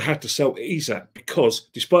 They're going to have to sell Isak because,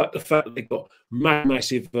 despite the fact that they've got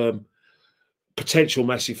massive potential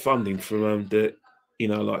massive funding from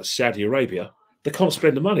like Saudi Arabia, they can't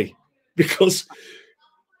spend the money because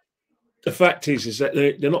the fact is that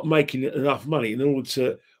they're not making enough money in order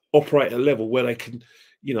to operate at a level where they can,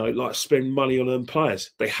 like spend money on them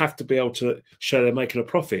players. They have to be able to show they're making a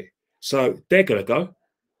profit. So they're going to go.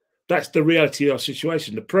 That's the reality of our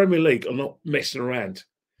situation. The Premier League are not messing around.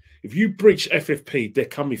 If you breach FFP, they're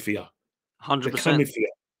coming for you. 100%.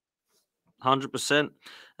 100%.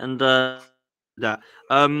 And that.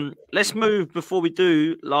 Let's move before we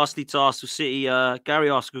do. Lastly, to Arsenal City. Gary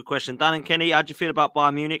asked a good question. Dan and Kenny, how do you feel about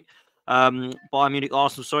Bayern Munich? Bayern Munich,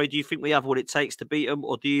 Arsenal. Sorry, do you think we have what it takes to beat them,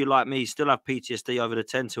 or do you, like me, still have PTSD over the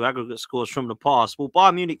 10-2 aggregate scores from the past? Well,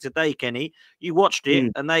 Bayern Munich today, Kenny, you watched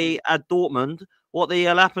it, and they had Dortmund. What the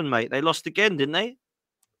hell happened, mate? They lost again, didn't they?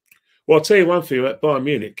 Well, I'll tell you one thing about Bayern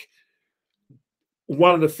Munich.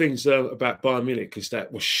 One of the things about Bayern Munich is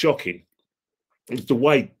that was shocking. Is the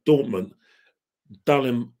way Dortmund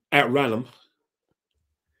outran them,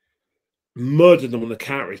 murdered them on the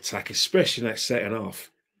counter attack, especially in that second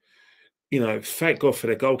half. Thank God for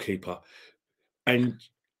their goalkeeper. And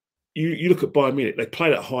you look at Bayern Munich, they play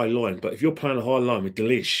that high line, but if you're playing a high line with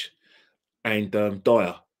Delish and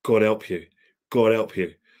Dyer, God help you. God help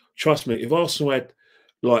you. Trust me, if Arsenal had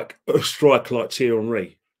like a striker like Thierry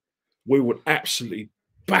Henry, we would absolutely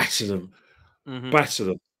batter them. Batter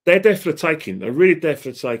them. They're there for the taking. They're really there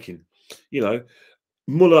for the taking.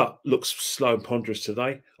 Muller looks slow and ponderous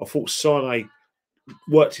today. I thought Sane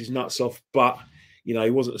worked his nuts off, but he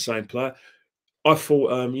wasn't the same player. I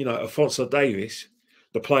thought Alphonso Davies,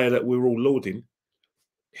 the player that we were all lauding,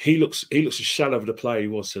 he looks a shadow of the player he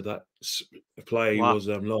was to that player he was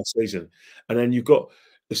last season. And then you've got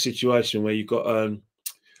the situation where you've got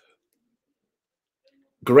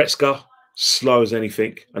Goretzka, slow as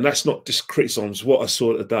anything, and that's not just criticisms. What I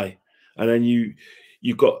saw today, and then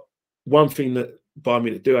you've got one thing that Bayern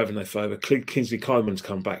Munich do have in their favour. Kingsley Coman's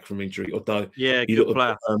come back from injury, although he looked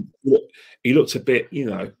a bit,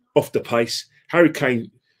 off the pace. Harry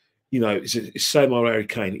Kane, it's the same old Harry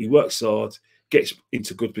Kane. He works hard, gets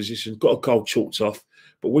into good position, got a goal chalked off.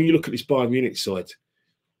 But when you look at this Bayern Munich side,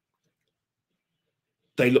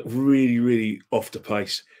 they look really, really off the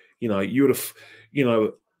pace. You would have,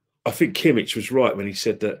 I think Kimmich was right when he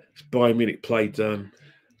said that Bayern Munich played the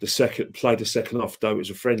second half, though it was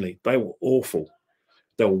a friendly. They were awful.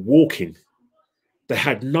 They were walking. They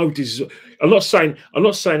had no desire. I'm not saying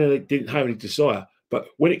that they didn't have any desire, but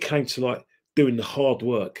when it came to like doing the hard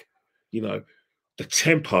work, the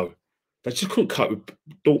tempo, they just couldn't cope with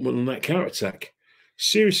Dortmund on that counter attack.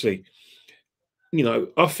 Seriously,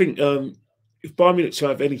 I think if Bayern Munich to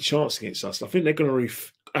have any chance against us, I think they're going to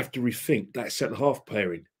have to rethink that centre half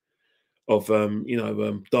pairing of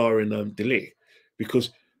Dyer and De Ligt,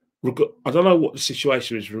 because I don't know what the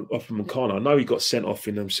situation is with Upamecano. I know he got sent off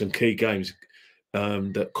in some key games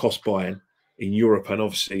that cost Bayern in Europe, and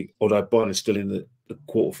obviously, although Bayern is still in the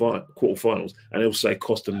quarterfinals, and also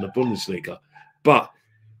cost them the Bundesliga. But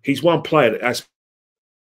he's one player that has.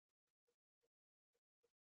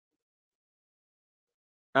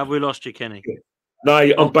 Have we lost you, Kenny? No,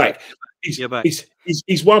 I'm back. He's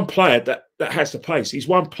one player that has the pace. He's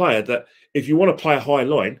one player that, if you want to play a high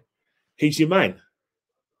line, he's your man.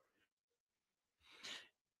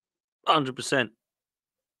 100%.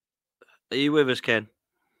 Are you with us, Ken?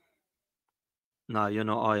 No, you're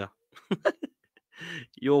not, are you?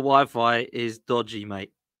 Your Wi-Fi is dodgy,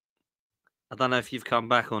 mate. I don't know if you've come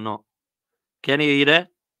back or not. Kenny, are you there?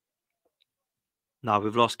 No,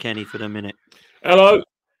 we've lost Kenny for the minute. Hello.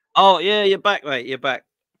 Oh, yeah, you're back, mate. You're back.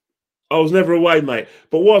 I was never away, mate.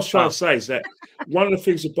 But what I was trying to say is that one of the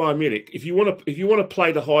things of Bayern Munich, if you want to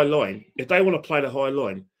play the high line, if they want to play the high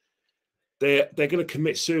line, they're going to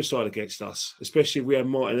commit suicide against us, especially if we have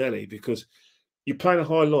Martinelli, because you're playing a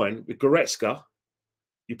high line with Goretzka,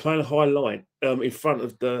 you're playing a high line in front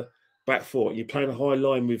of the back four, you're playing a high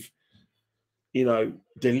line with, you know,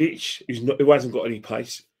 Delic, who hasn't got any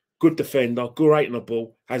pace, good defender, great on the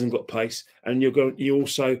ball, hasn't got pace, and you're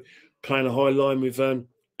also playing a high line with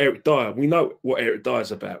Eric Dyer. We know what Eric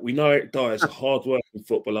Dyer's about. We know Eric Dyer's a hard-working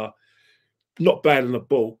footballer, not bad on the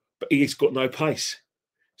ball, but he's got no pace.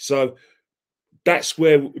 So that's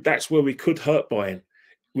where we could hurt Bayern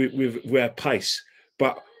with our pace.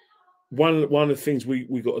 But one of the things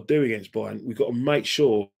we got to do against Bayern, we've got to make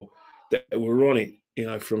sure that we're on it, you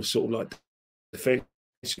know, from sort of like defensive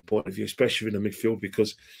point of view, especially in the midfield,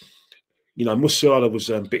 because, you know, Musiala was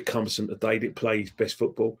a bit cumbersome today, didn't play his best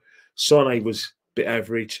football. Sane was a bit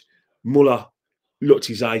average. Muller looked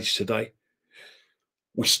his age today.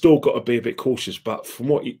 We still got to be a bit cautious, but from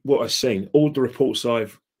what I've seen, all the reports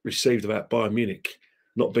I've received about Bayern Munich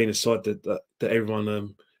not being a side that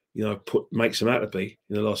everyone you know makes them out to be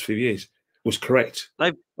in the last few years was correct.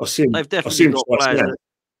 They've definitely got players.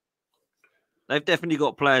 They've definitely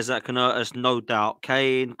got players that can hurt us, no doubt.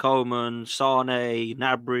 Kane, Coleman, Sane,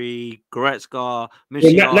 Gnabry, Goretzka,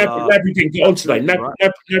 Musiala. Gnabry didn't get on today.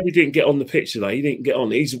 Gnabry didn't get on the pitch today. He didn't get on.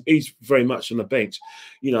 He's very much on the bench.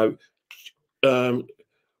 You know,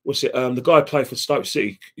 what's it? The guy who played for Stoke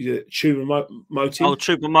City, Choupo-Moting. Oh,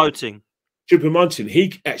 Choupo-Moting. Choupo-Moting.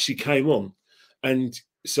 He actually came on, and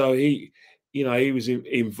so he was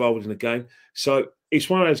involved in the game. So it's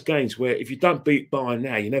one of those games where if you don't beat Bayern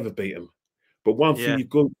now, you never beat them. But one thing you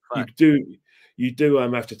do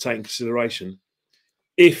have to take in consideration,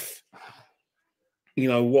 if you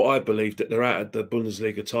know what I believe, that they're out of the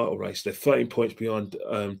Bundesliga title race, they're 13 points behind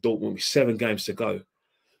Dortmund with 7 games to go,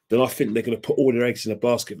 then I think they're going to put all their eggs in the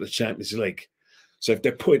basket for the Champions League. So if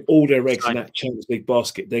they're putting all their eggs in that Champions League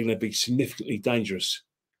basket, they're going to be significantly dangerous.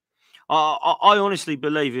 I honestly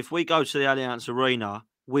believe if we go to the Allianz Arena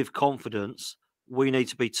with confidence, we need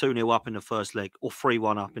to be 2-0 up in the first leg or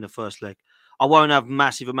 3-1 up in the first leg. I won't have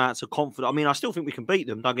massive amounts of confidence. I mean, I still think we can beat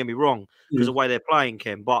them, don't get me wrong, because of the way they're playing,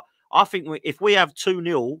 Ken. But I think if we have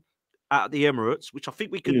 2-0 at the Emirates, which I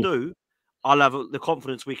think we can do, I'll have the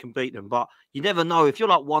confidence we can beat them. But you never know. If you're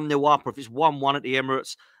like 1-0 up or if it's 1-1 at the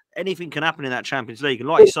Emirates, anything can happen in that Champions League. And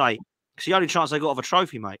like you say, it's the only chance they got of a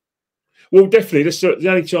trophy, mate. Well, definitely. That's the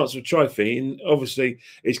only chance of a trophy. And obviously,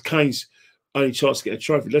 it's Kane's only chance to get a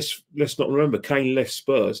trophy. Let's not remember, Kane left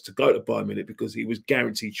Spurs to go to Bayern Munich because he was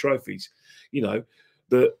guaranteed trophies. You know,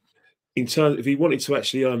 that in terms, if he wanted to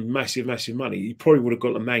actually earn massive money, he probably would have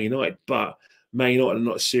gone to Man United. But Man United are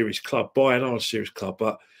not a serious club. Bayern are a serious club,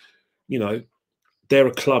 but you know, they're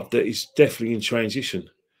a club that is definitely in transition.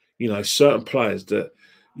 You know, certain players that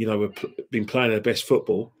have been playing their best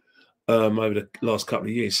football over the last couple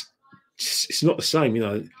of years. It's not the same. You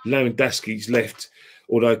know, Lewandowski's left,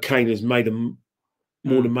 although Kane has made them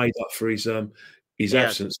more than made up for his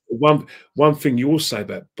absence. One thing you will say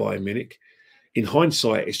about Bayern Munich, in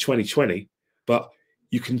hindsight, it's 2020, but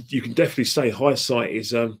you can definitely say hindsight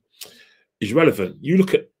is relevant. You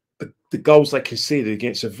look at the goals they conceded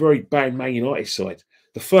against a very bad Man United side.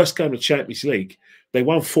 The first game of the Champions League, they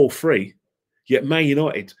won 4-3, yet Man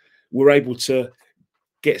United were able to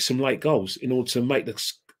get some late goals in order to make the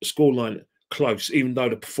scoreline close, even though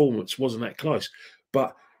the performance wasn't that close.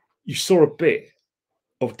 But you saw a bit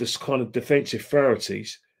of this kind of defensive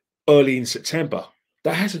frailties early in September.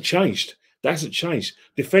 That hasn't changed.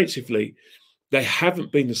 Defensively, they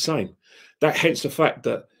haven't been the same. That hence the fact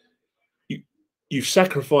that you've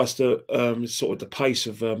sacrificed the sort of the pace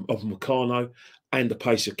of Meccano and the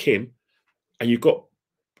pace of Kim, and you've got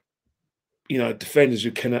defenders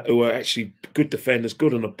who are actually good defenders,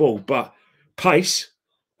 good on the ball, but pace,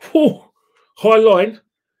 high line.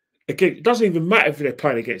 Again, it doesn't even matter if they're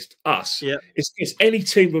playing against us. Yeah. It's any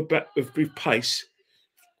team with pace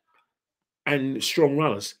and strong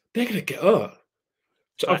runners, they're going to get hurt.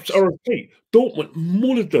 So I repeat, Dortmund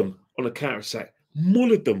mullered them on a counter-attack.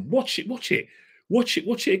 Mullered them. Watch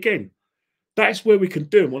it again. That's where we can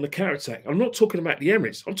do them on the counter-attack. I'm not talking about the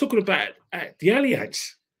Emirates. I'm talking about at the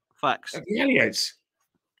Allianz. Facts. At the Allianz.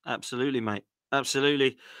 Absolutely, mate.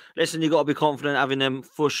 Absolutely. Listen, you've got to be confident having them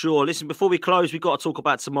for sure. Listen, before we close, we've got to talk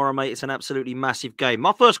about tomorrow, mate. It's an absolutely massive game.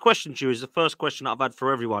 My first question to you is the first question I've had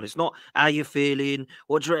for everyone. It's not how you're feeling,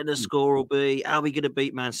 what do you reckon the score will be, how are we going to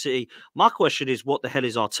beat Man City? My question is, what the hell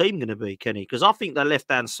is our team going to be, Kenny? Because I think the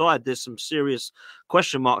left-hand side, there's some serious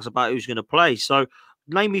question marks about who's going to play. So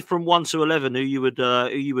name me from 1 to 11 who you would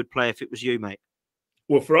play if it was you, mate.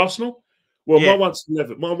 Well, for Arsenal? Well, Yeah.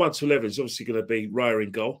 my 1 to 11 is obviously going to be Raya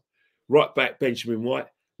in goal. Right back, Benjamin White.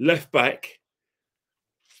 Left back,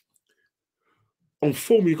 on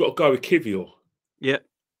form, you've got to go with Kivior. Yeah.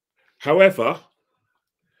 However,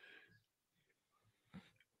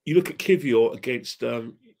 you look at Kivior against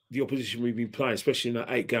the opposition we've been playing, especially in that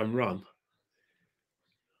 8-game run.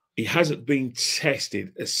 He hasn't been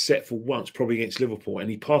tested except for once, probably against Liverpool, and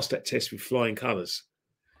he passed that test with flying colours.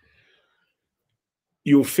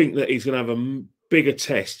 You'll think that he's going to have a bigger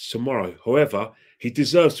test tomorrow. However, he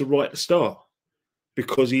deserves the right to start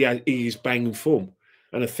because he is banging form,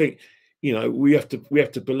 and I think we have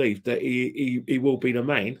to believe that he will be the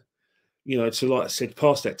main. To, like I said,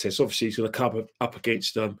 pass that test. Obviously, he's going to come up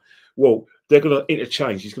against well, they're going to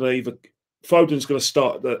interchange. He's going to Foden's going to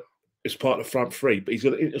start as part of the front three, but he's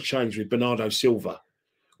going to interchange with Bernardo Silva,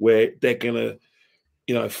 where they're going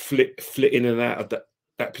to, flit in and out of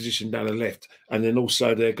that position down the left, and then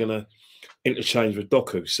also they're going to interchange with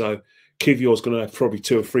Doku. So Kivior's going to have probably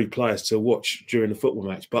 2 or 3 players to watch during the football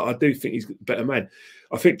match, but I do think he's a better man.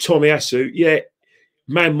 I think Tomiyasu, yeah,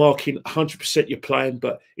 man marking 100% you're playing,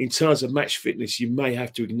 but in terms of match fitness, you may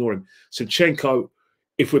have to ignore him. Zinchenko,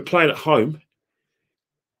 if we're playing at home,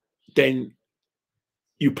 then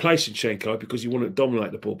you play Zinchenko because you want to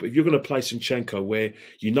dominate the ball. But if you're going to play Zinchenko where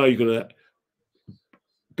you're going to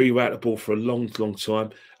be without the ball for a long, long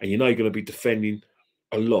time and you're going to be defending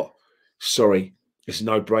a lot, sorry, it's a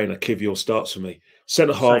no-brainer. Kivior starts for me.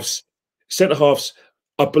 Centre halves,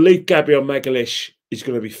 I believe Gabriel Magalhaes is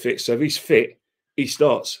going to be fit. So if he's fit, he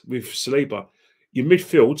starts with Saliba. Your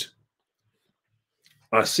midfield,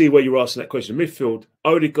 I see where you're asking that question. Midfield,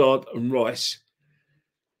 Odegaard and Rice.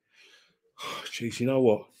 Oh, geez, you know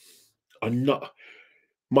what?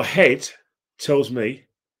 My head tells me,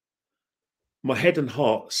 my head and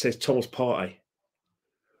heart says Thomas Partey,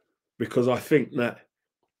 because I think that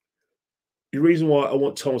the reason why I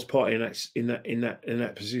want Thomas Partey in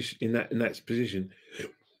that position,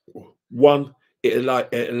 one, it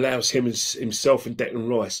allows himself and Declan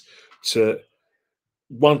Rice to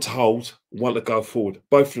one to hold, one to go forward.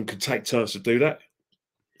 Both of them can take turns to do that.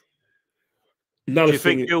 Do you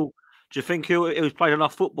think he'll played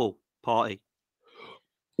enough football, Partey?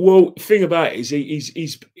 Well, the thing about it is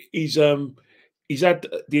he's had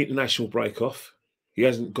the international break off. He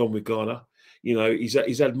hasn't gone with Ghana.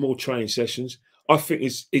 He's had more training sessions. I think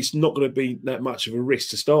it's not going to be that much of a risk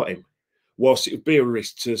to start him. Whilst it would be a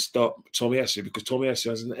risk to start Tomiyasu because Tomiyasu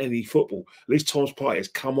hasn't any football. At least Thomas Partey has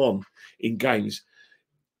come on in games,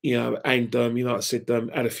 and like I said,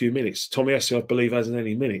 had a few minutes. Tomiyasu, I believe, hasn't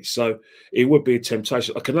any minutes, so it would be a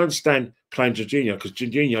temptation. I can understand playing Jorginho because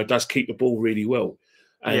Jorginho does keep the ball really well,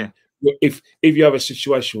 and if you have a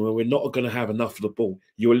situation where we're not going to have enough of the ball,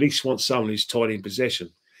 you at least want someone who's tidy in possession.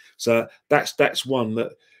 So that's one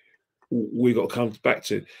that we got to come back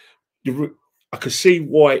to. I can see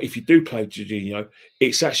why, if you do play Jorginho,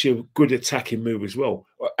 it's actually a good attacking move as well,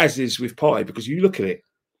 as is with Partey, because you look at it,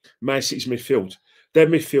 Man City's midfield. Their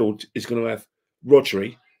midfield is going to have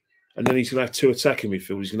Rodri, and then he's going to have 2 attacking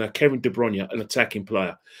midfield. He's going to have Kevin De Bruyne, an attacking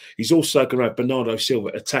player. He's also going to have Bernardo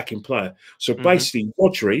Silva, attacking player. So basically,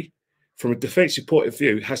 Rodri, from a defensive point of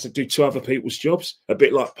view, has to do 2 other people's jobs, a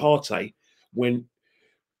bit like Partey when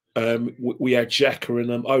we had Xhaka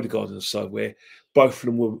and Odegaard and so, where both of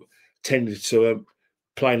them were tended to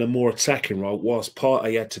play in a more attacking role, whilst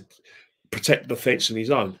Partey had to protect the defence on his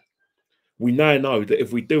own. We now know that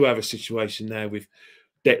if we do have a situation now with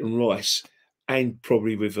Declan Rice and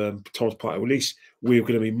probably with Thomas Partey, at least we're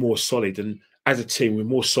going to be more solid. And as a team, we're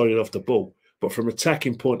more solid off the ball. But from an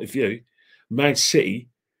attacking point of view, Man City,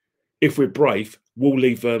 if we're brave, will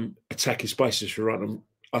leave attacking spaces for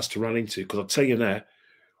us to run into. Because I'll tell you now,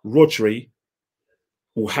 Rodri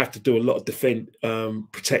will have to do a lot of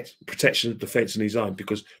protection of defence on his own,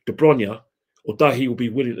 because De Bruyne, although he will be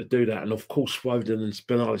willing to do that, and of course Foden and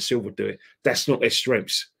Bernardo Silva do it, that's not their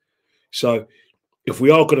strengths. So if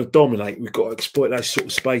we are going to dominate, we've got to exploit those sort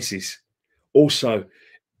of spaces. Also,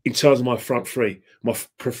 in terms of my front three, my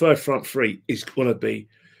preferred front three is going to be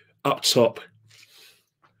up top,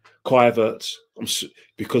 Kai Havertz,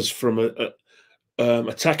 because from an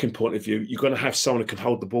attacking point of view, you're going to have someone who can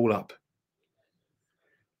hold the ball up.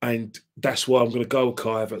 And that's why I'm going to go with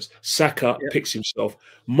Kai Havertz. Saka picks himself.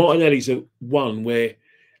 Martinelli's a one where,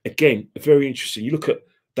 again, very interesting. You look at,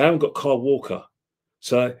 they haven't got Kyle Walker.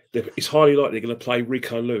 So it's highly likely they're going to play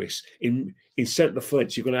Rico Lewis. In centre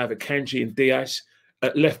defence, you're going to have Akanji and Diaz.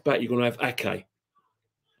 At left back, you're going to have Ake.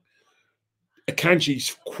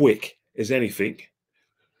 Akanji's quick as anything.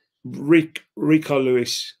 Rico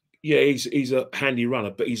Lewis, yeah, he's a handy runner,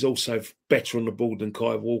 but he's also better on the ball than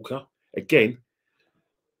Kyle Walker. Again,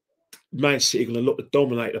 Man City are going to look to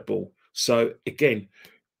dominate the ball. So again,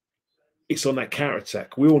 it's on that counter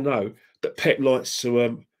attack. We all know that Pep likes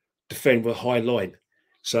to defend with a high line.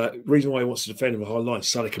 So the reason why he wants to defend with a high line is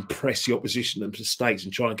so they can press the opposition into mistakes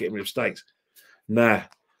and try and get rid of mistakes. Nah,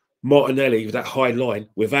 Martinelli with that high line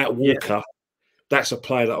without Walker, that's a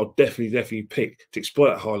player that I'll definitely pick to exploit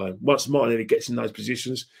that high line. Once Martinelli gets in those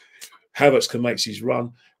positions, Havertz can make his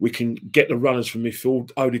run. We can get the runners from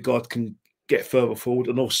midfield. Odegaard can get further forward,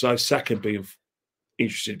 and also Saka being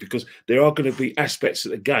interested, because there are going to be aspects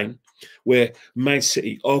of the game where Man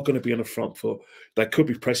City are going to be on the front foot. They could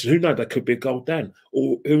be pressing. Who knows? They could be a goal down,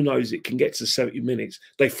 or who knows? It can get to 70 minutes.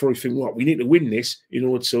 They probably think, right, we need to win this in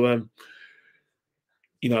order to,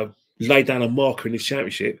 lay down a marker in this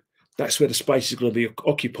championship. That's where the space is going to be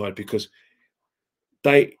occupied, because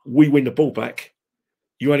we win the ball back.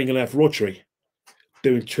 You're only going to have Rodri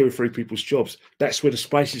doing 2 or 3 people's jobs. That's where the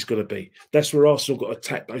space is going to be. That's where Arsenal got to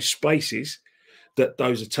attack those spaces that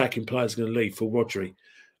those attacking players are going to leave for Rodri.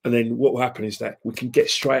 And then what will happen is that we can get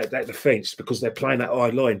straight at that defence because they're playing that high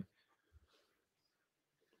line.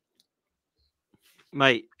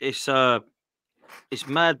 Mate, it's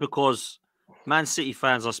mad because Man City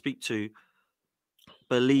fans I speak to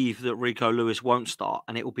believe that Rico Lewis won't start,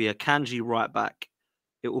 and it will be a Kanji right back.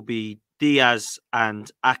 It will be Diaz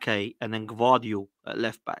and Ake, and then Gvardiol at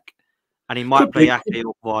left back. And he might play Ake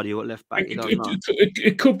or Gvardiol at left back. You don't know.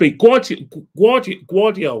 It could be.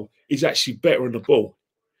 Gvardiol is actually better on the ball.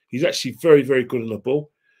 He's actually very, very good on the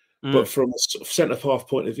ball. But from a sort of centre-half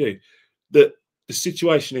point of view, the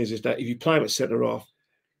situation is that if you play him at centre-half,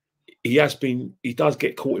 he does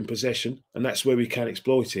get caught in possession, and that's where we can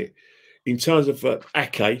exploit it. In terms of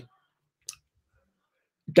Ake,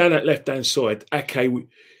 down that left-hand side, Ake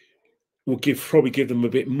will probably give them a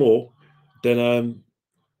bit more than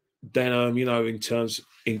in terms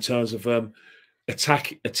of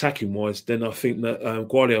attacking wise, then I think that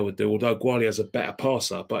Guardiola would do. Although Guardiola's a better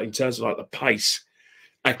passer, but in terms of like the pace,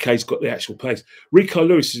 Ake's got the actual pace. Rico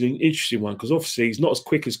Lewis is an interesting one because obviously he's not as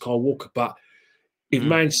quick as Kyle Walker, but if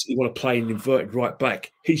Man City want to play an inverted right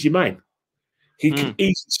back, he's your man. He can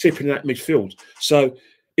easily slip in that midfield. So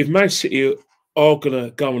if Man City are going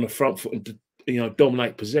to go on the front foot and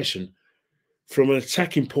dominate possession, from an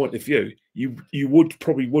attacking point of view, you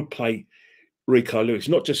would play Rico Lewis.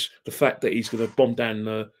 Not just the fact that he's going to bomb down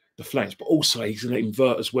the flanks, but also he's going to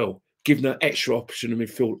invert as well, giving an extra option in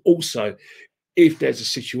midfield. Also, if there's a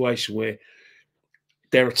situation where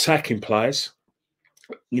they're attacking players,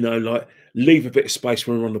 like leave a bit of space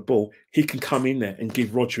when we're on the ball, he can come in there and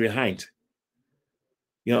give Rodri a hand.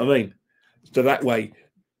 You know what I mean? So that way,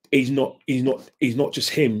 he's not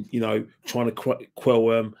just him, trying to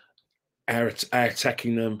quell our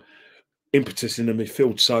attacking impetus in the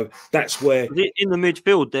midfield. So that's where in the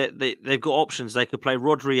midfield they've got options. They could play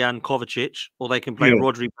Rodri and Kovacic, or they can play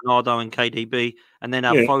Rodri, Bernardo, and KDB, and then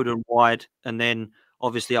have Foden wide, and then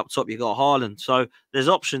obviously up top you got Haaland. So there's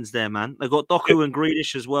options there, man. They've got Doku and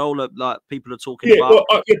Grealish as well. Like people are talking about. Well,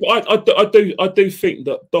 I do think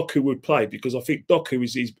that Doku would play because I think Doku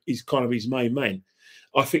is kind of his main man.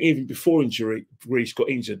 I think even before injury, Grealish got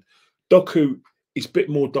injured. Doku is a bit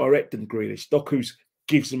more direct than Grealish. Doku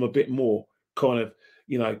gives them a bit more kind of,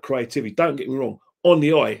 creativity. Don't get me wrong. On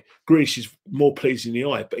the eye, Grealish is more pleasing in the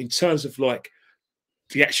eye. But in terms of like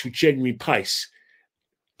the actual genuine pace,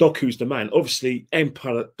 Doku's the man. Obviously,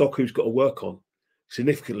 Empire Doku's got to work on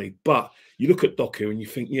significantly. But you look at Doku and you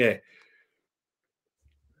think, the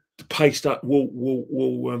pace that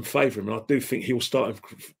will favour him. And I do think he'll start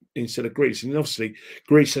instead of Grealish. And obviously,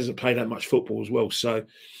 Grealish hasn't played that much football as well. So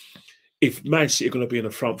if Man City are going to be on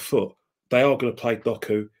the front foot, they are going to play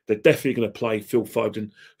Doku. They're definitely going to play Phil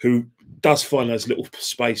Foden, who does find those little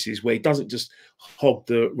spaces where he doesn't just hog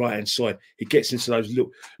the right-hand side. He gets into those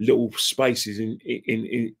little spaces in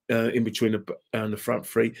between the front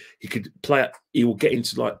three. He could play it. He will get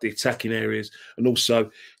into like the attacking areas, and also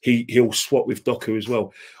he'll swap with Doku as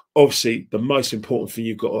well. Obviously, the most important thing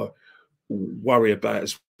you've got to worry about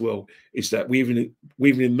as well is that we even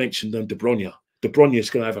mentioned De Bruyne. De Bruyne is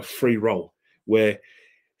going to have a free role where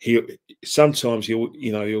he'll go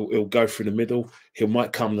through the middle. He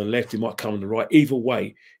might come on the left. He might come on the right. Either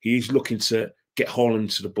way, he is looking to get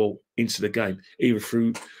Haaland to the ball into the game, either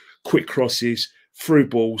through quick crosses, through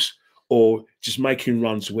balls, or just making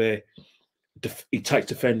runs where he takes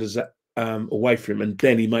defenders away from him, and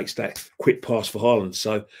then he makes that quick pass for Haaland.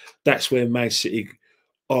 So that's where Man City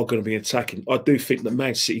are going to be attacking. I do think that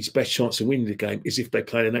Man City's best chance of winning the game is if they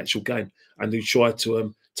play an actual game and they try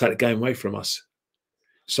to take the game away from us.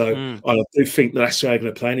 So I do think that's where they're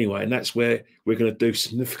going to play anyway, and that's where we're going to do a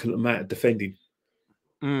significant amount of defending.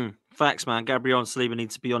 Facts, man. Gabriel and Saliba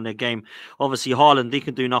need to be on their game. Obviously, Haaland, he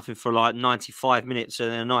can do nothing for like 95 minutes,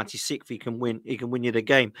 and then 96th he can win. He can win you the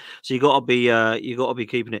game. So you got to be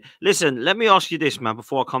keeping it. Listen, let me ask you this, man.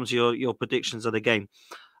 Before I come to your predictions of the game,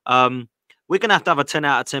 we're gonna have to have a 10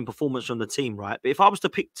 out of 10 performance from the team, right? But if I was to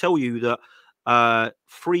tell you that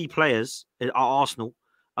 3 players at Arsenal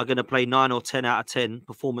are going to play 9 or 10 out of 10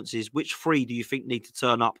 performances, which 3 do you think need to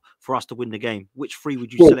turn up for us to win the game? Which 3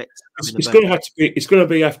 would you select? It's going to have to be. It's going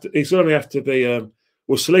to have to be.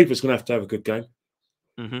 Well, Saliba's going to have a good game.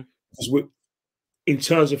 Because in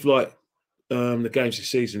terms of like the games this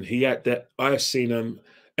season, he had that. I have seen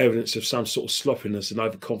evidence of some sort of sloppiness and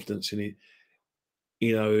overconfidence in it,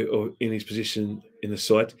 you know, or in his position in the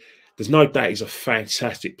side. There's no doubt he's a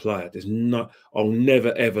fantastic player. I'll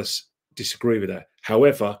never ever disagree with that.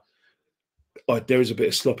 However, there is a bit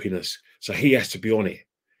of sloppiness, so he has to be on it.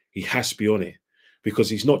 He has to be on it because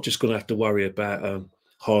he's not just going to have to worry about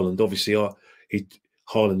Haaland. Obviously,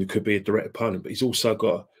 Haaland could be a direct opponent, but he's also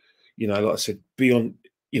got, you know, like I said, be on,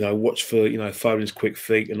 you know, watch for, you know, Foden's quick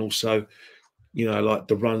feet and also, you know, like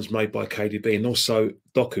the runs made by KDB and also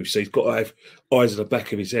Doku. So he's got to have eyes at the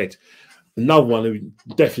back of his head. Another one who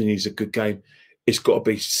definitely needs a good game, it's got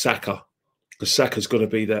to be Saka. Because Saka's going to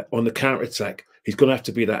be that on the counter-attack. He's going to have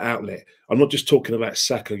to be that outlet. I'm not just talking about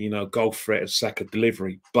Saka, you know, goal threat and Saka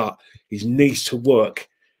delivery, but he needs to work.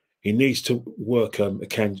 He needs to work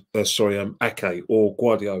Ake or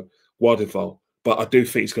Guardiola. But I do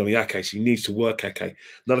think it's going to be Ake, so he needs to work Ake.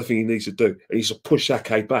 Another thing he needs to do, he needs to push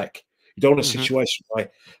Ake back. You don't want a situation where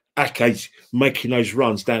Ake's making those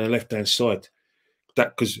runs down the left-hand side.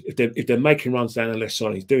 Because if they're making runs down the left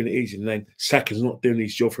side, he's doing it easy, and then Saka's not doing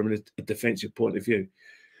his job from a defensive point of view.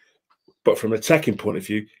 But from an attacking point of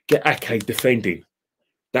view, get Ake defending.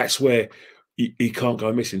 That's where he can't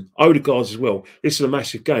go missing. Odegaard's as well. This is a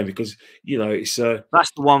massive game because, you know, it's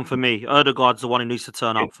that's the one for me. Odegaard's the one who needs to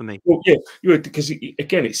turn up for me. Well, yeah, because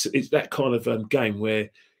again, it's that kind of game where,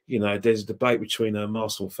 you know, there's a debate between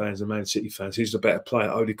Arsenal fans and Man City fans. Who's the better player,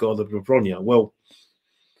 Odegaard or De Bruyne? Well,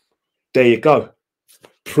 there you go.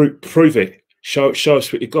 Prove it. Show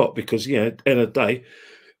us what you got, because at the end of the day,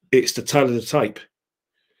 it's the tail of the tape.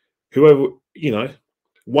 Whoever, you know,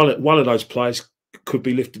 one of those players could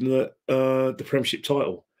be lifting the Premiership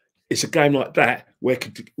title. It's a game like that where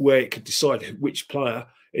it could decide which player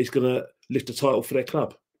is going to lift the title for their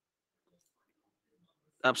club.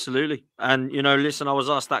 Absolutely. And, you know, listen, I was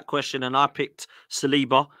asked that question and I picked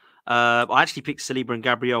Saliba. I actually picked Saliba and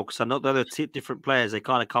Gabriel because I know they're different players. They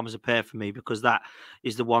kind of come as a pair for me because that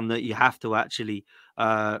is the one that you have to actually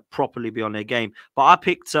properly be on their game. But I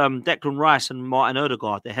picked Declan Rice and Martin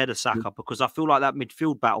Odegaard ahead of Saka because I feel like that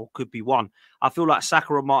midfield battle could be won. I feel like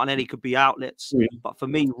Saka and Martinelli could be outlets. But for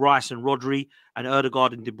me, Rice and Rodri and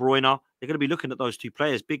Odegaard and De Bruyne, they're going to be looking at those 2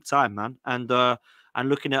 players big time, man. And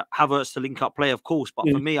looking at Havertz to link up play, of course. But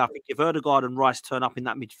for me, I think if Odegaard and Rice turn up in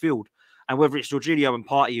that midfield, and whether it's Jorginho and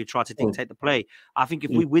Partey who try to dictate the play, I think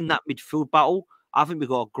if we win that midfield battle, I think we've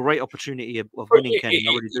got a great opportunity of winning, Kenny.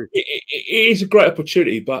 I really do. It is a great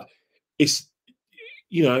opportunity, but it's,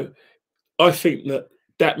 you know, I think that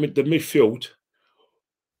the midfield,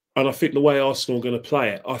 and I think the way Arsenal are going to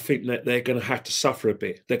play it, I think that they're going to have to suffer a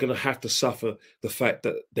bit. They're going to have to suffer the fact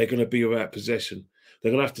that they're going to be without possession.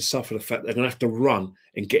 They're going to have to suffer the fact they're going to have to run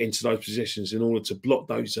and get into those positions in order to block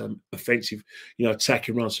those offensive, you know,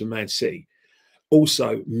 attacking runs from Man City.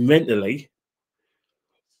 Also, mentally,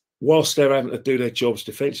 whilst they're having to do their jobs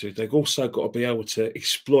defensively, they've also got to be able to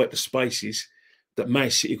exploit the spaces that Man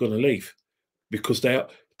City are going to leave, because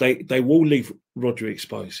they will leave Rodri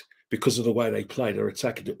exposed because of the way they play. They're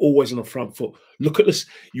attacking. They're always on the front foot. Look at this.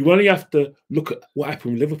 You only have to look at what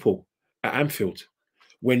happened with Liverpool at Anfield.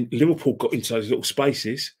 When Liverpool got into those little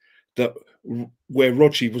spaces where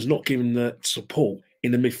Rodri was not given the support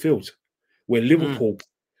in the midfield, where Liverpool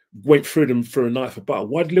went through them for a knife of butter.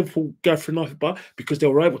 Why did Liverpool go for a knife of butter? Because they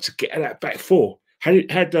were able to get at that back four.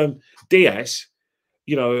 Had Diaz,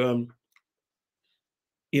 like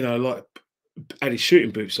had his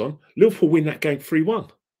shooting boots on, Liverpool win that game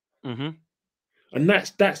 3-1. And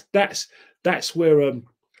that's where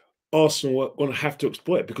Arsenal are going to have to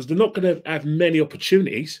exploit it, because they're not going to have many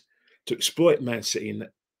opportunities to exploit Man City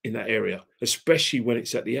in that area, especially when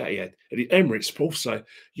it's at the Etihad. At the Emirates, also,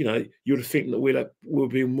 you would have think that we'll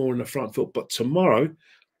be more in the front foot. But tomorrow,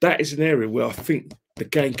 that is an area where I think the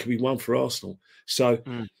game can be won for Arsenal. So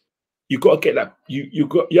you've got to get that. You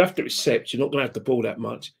have to accept you're not going to have the ball that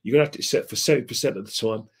much. You're going to have to accept for 70% of the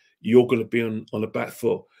time you're going to be on the back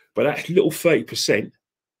foot. But that little 30%,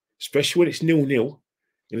 especially when it's 0-0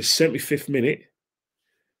 in the 75th minute,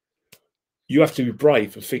 you have to be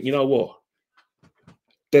brave and think, you know what?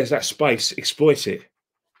 there's that space, exploit it,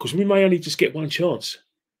 because we may only just get one chance.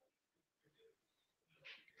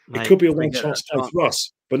 Mate, it could be a if we one get chance that day chance, for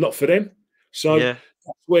us, but not for them. So yeah.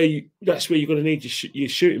 that's where you're going to need your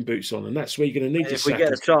shooting boots on, and that's where you're going to need your If we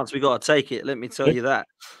get a Sakas. chance, we got to take it. Let me tell you that.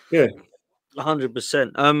 Yeah.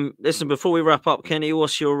 100%. Listen, before we wrap up, Kenny,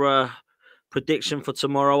 what's your prediction for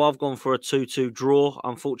tomorrow? I've gone for a 2-2 draw.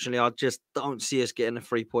 Unfortunately, I just don't see us getting the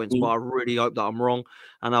 3 points, but I really hope that I'm wrong,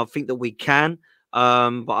 and I think that we can.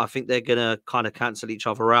 But I think they're gonna kind of cancel each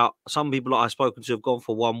other out. Some people that I've spoken to have gone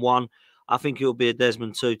for 1-1. I think it'll be a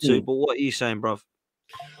Desmond 2-2. But what are you saying, bruv?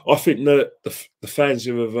 I think that the fans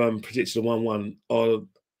who have predicted a 1-1 are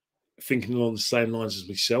thinking along the same lines as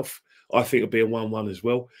myself. I think it'll be a 1-1 as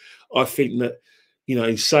well. I think that,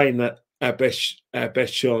 in saying that, our best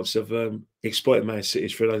chance of exploiting Man City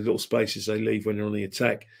is through those little spaces they leave when they're on the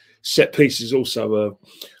attack. Set piece is also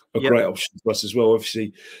a great option for us as well.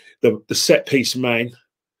 Obviously, the set piece man,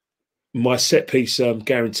 my set piece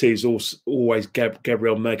guarantee is always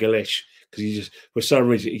Gabriel Magalhaes, because he just, for some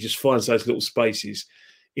reason, he just finds those little spaces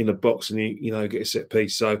in the box and he get a set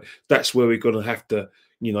piece. So that's where we're going to have to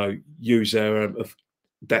use our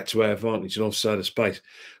that to our advantage and offside of space.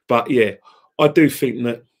 But yeah, I do think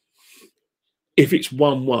that if it's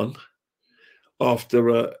 1-1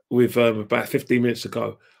 after with about 15 minutes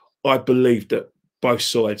ago, I believe that both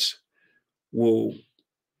sides will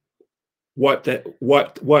wipe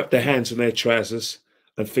their hands on their trousers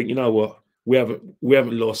and think, you know what, we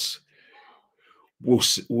haven't lost.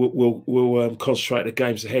 We'll concentrate the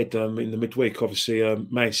games ahead in the midweek. Obviously,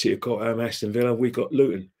 Man City have got Aston Villa. We got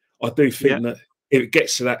Luton. I do think that if it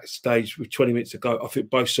gets to that stage with 20 minutes to go, I think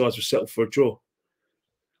both sides will settle for a draw.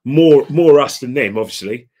 More us than them,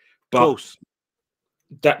 obviously, but Of course.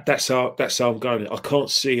 that's how I'm going. I can't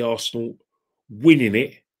see Arsenal winning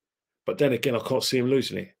it, but then again, I can't see them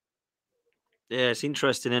losing it. Yeah, it's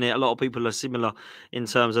interesting, isn't it? A lot of people are similar in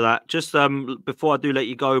terms of that. Just before I do let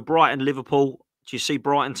you go, Brighton, Liverpool. Do you see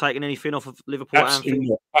Brighton taking anything off of Liverpool at Anfield? Absolutely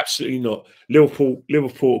not. Absolutely not.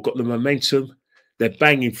 Liverpool got the momentum. They're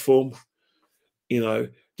banging form.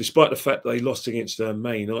 Despite the fact they lost against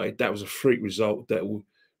Man United, that was a freak result.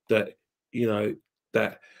 That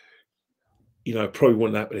probably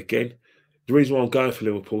won't happen again. The reason why I'm going for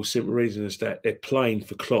Liverpool, simple reason, is that they're playing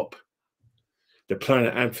for Klopp. They're playing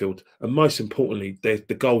at Anfield, and most importantly, they've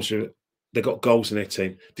got goals in their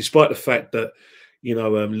team. Despite the fact that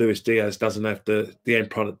Luis Diaz doesn't have the end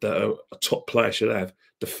product that a top player should have,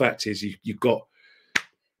 the fact is you've got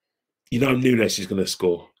Nunes is going to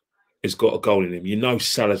score. He's got a goal in him.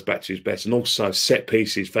 Salah's back to his best, and also set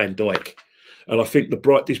pieces Van Dijk. And I think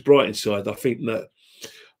this Brighton side, I think that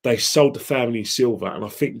they sold the family silver, and I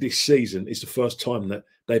think this season is the first time that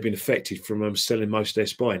they've been affected from selling most of their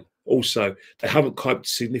spine. Also, they haven't coped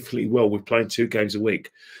significantly well with playing 2 games a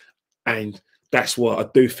week, and that's why I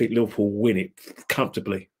do think Liverpool will win it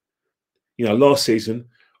comfortably. Last season,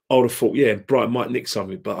 I would have thought, yeah, Brighton might nick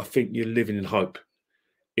something, but I think you're living in hope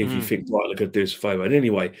if you think Brighton are going to do us a favour. And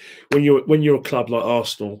anyway, when you're a club like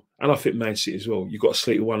Arsenal, and I think Man City as well, you've got to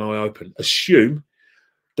sleep with one eye open. Assume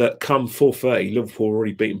that come 4:30, Liverpool are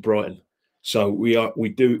already beaten Brighton. So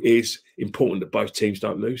it's important that both teams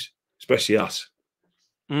don't lose, especially us.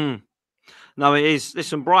 No, it is.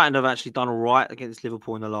 Listen, Brighton have actually done all right against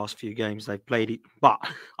Liverpool in the last few games they've played it, but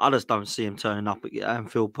I just don't see them turning up at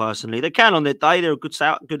Anfield personally. They can on their day. They're a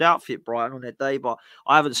good outfit, Brighton, on their day, but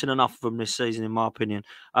I haven't seen enough of them this season, in my opinion.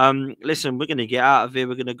 Listen, we're going to get out of here.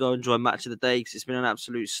 We're going to go enjoy match of the day because it's been an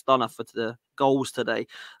absolute stunner for the goals today.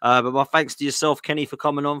 But my thanks to yourself, Kenny, for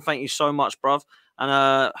coming on. Thank you so much, bruv. And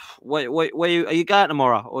are you going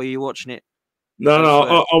tomorrow, or are you watching it? No,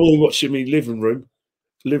 I will watch it in my living room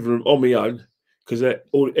on my own, because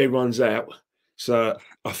everyone's out. So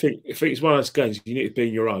I think it's one of those games you need to be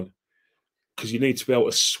in your own, because you need to be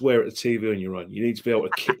able to swear at the TV on your own. You need to be able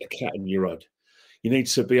to kick the cat on your own. You need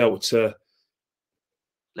to be able to.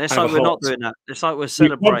 Let's hope we're not doing that. Let's hope we're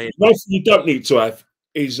celebrating. One thing you don't need to have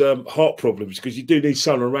is heart problems, because you do need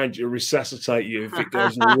someone around you to resuscitate you if it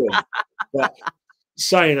goes all wrong. But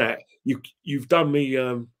saying that, you've done me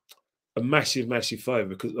a massive favour,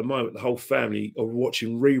 because at the moment the whole family are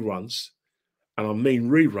watching reruns, and I mean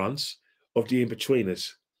reruns, of the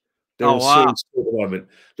In-Betweeners. They're on series 2 at the moment.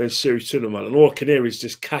 They're series 2 at the moment, and all I can hear is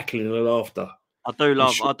just cackling and laughter. I do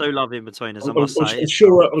love In-Betweeners. I must say. I'm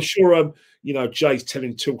sure. Jay's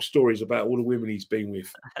telling stories about all the women he's been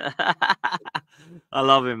with. I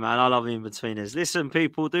love him, man. I love In-Betweeners. Listen,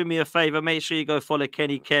 people, do me a favour. Make sure you go follow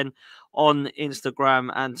Kenny Ken on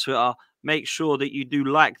Instagram and Twitter. make sure that you do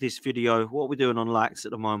like this video. What are we doing on likes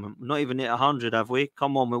at the moment? We're not even hit 100, have we?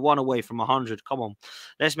 Come on, we're one away from 100. Come on.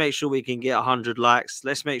 Let's make sure we can get 100 likes.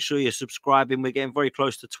 Let's make sure you're subscribing. We're getting very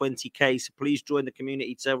close to 20K, so please join the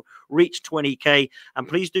community to reach 20K. And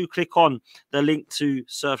please do click on the link to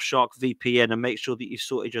Surfshark VPN and make sure that you've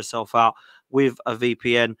sorted yourself out with a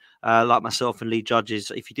VPN like myself and Lee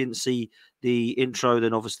Judges. If you didn't see the intro,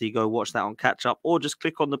 then obviously go watch that on catch up, or just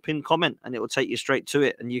click on the pinned comment and it will take you straight to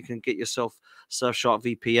it, and you can get yourself Surfshark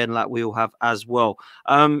VPN like we all have as well.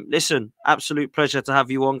 Listen, absolute pleasure to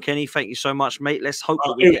have you on, Kenny. Thank you so much, mate. Let's hope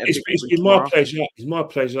that we get it's been my pleasure. It's my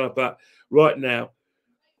pleasure. But right now,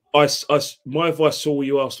 my advice to all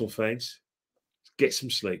you Arsenal fans: get some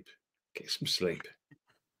sleep. Get some sleep.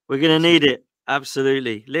 We're gonna need it.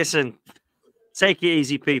 Absolutely. Listen, take it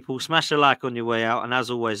easy, people. Smash a like on your way out, and as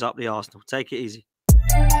always, up the Arsenal. Take it easy.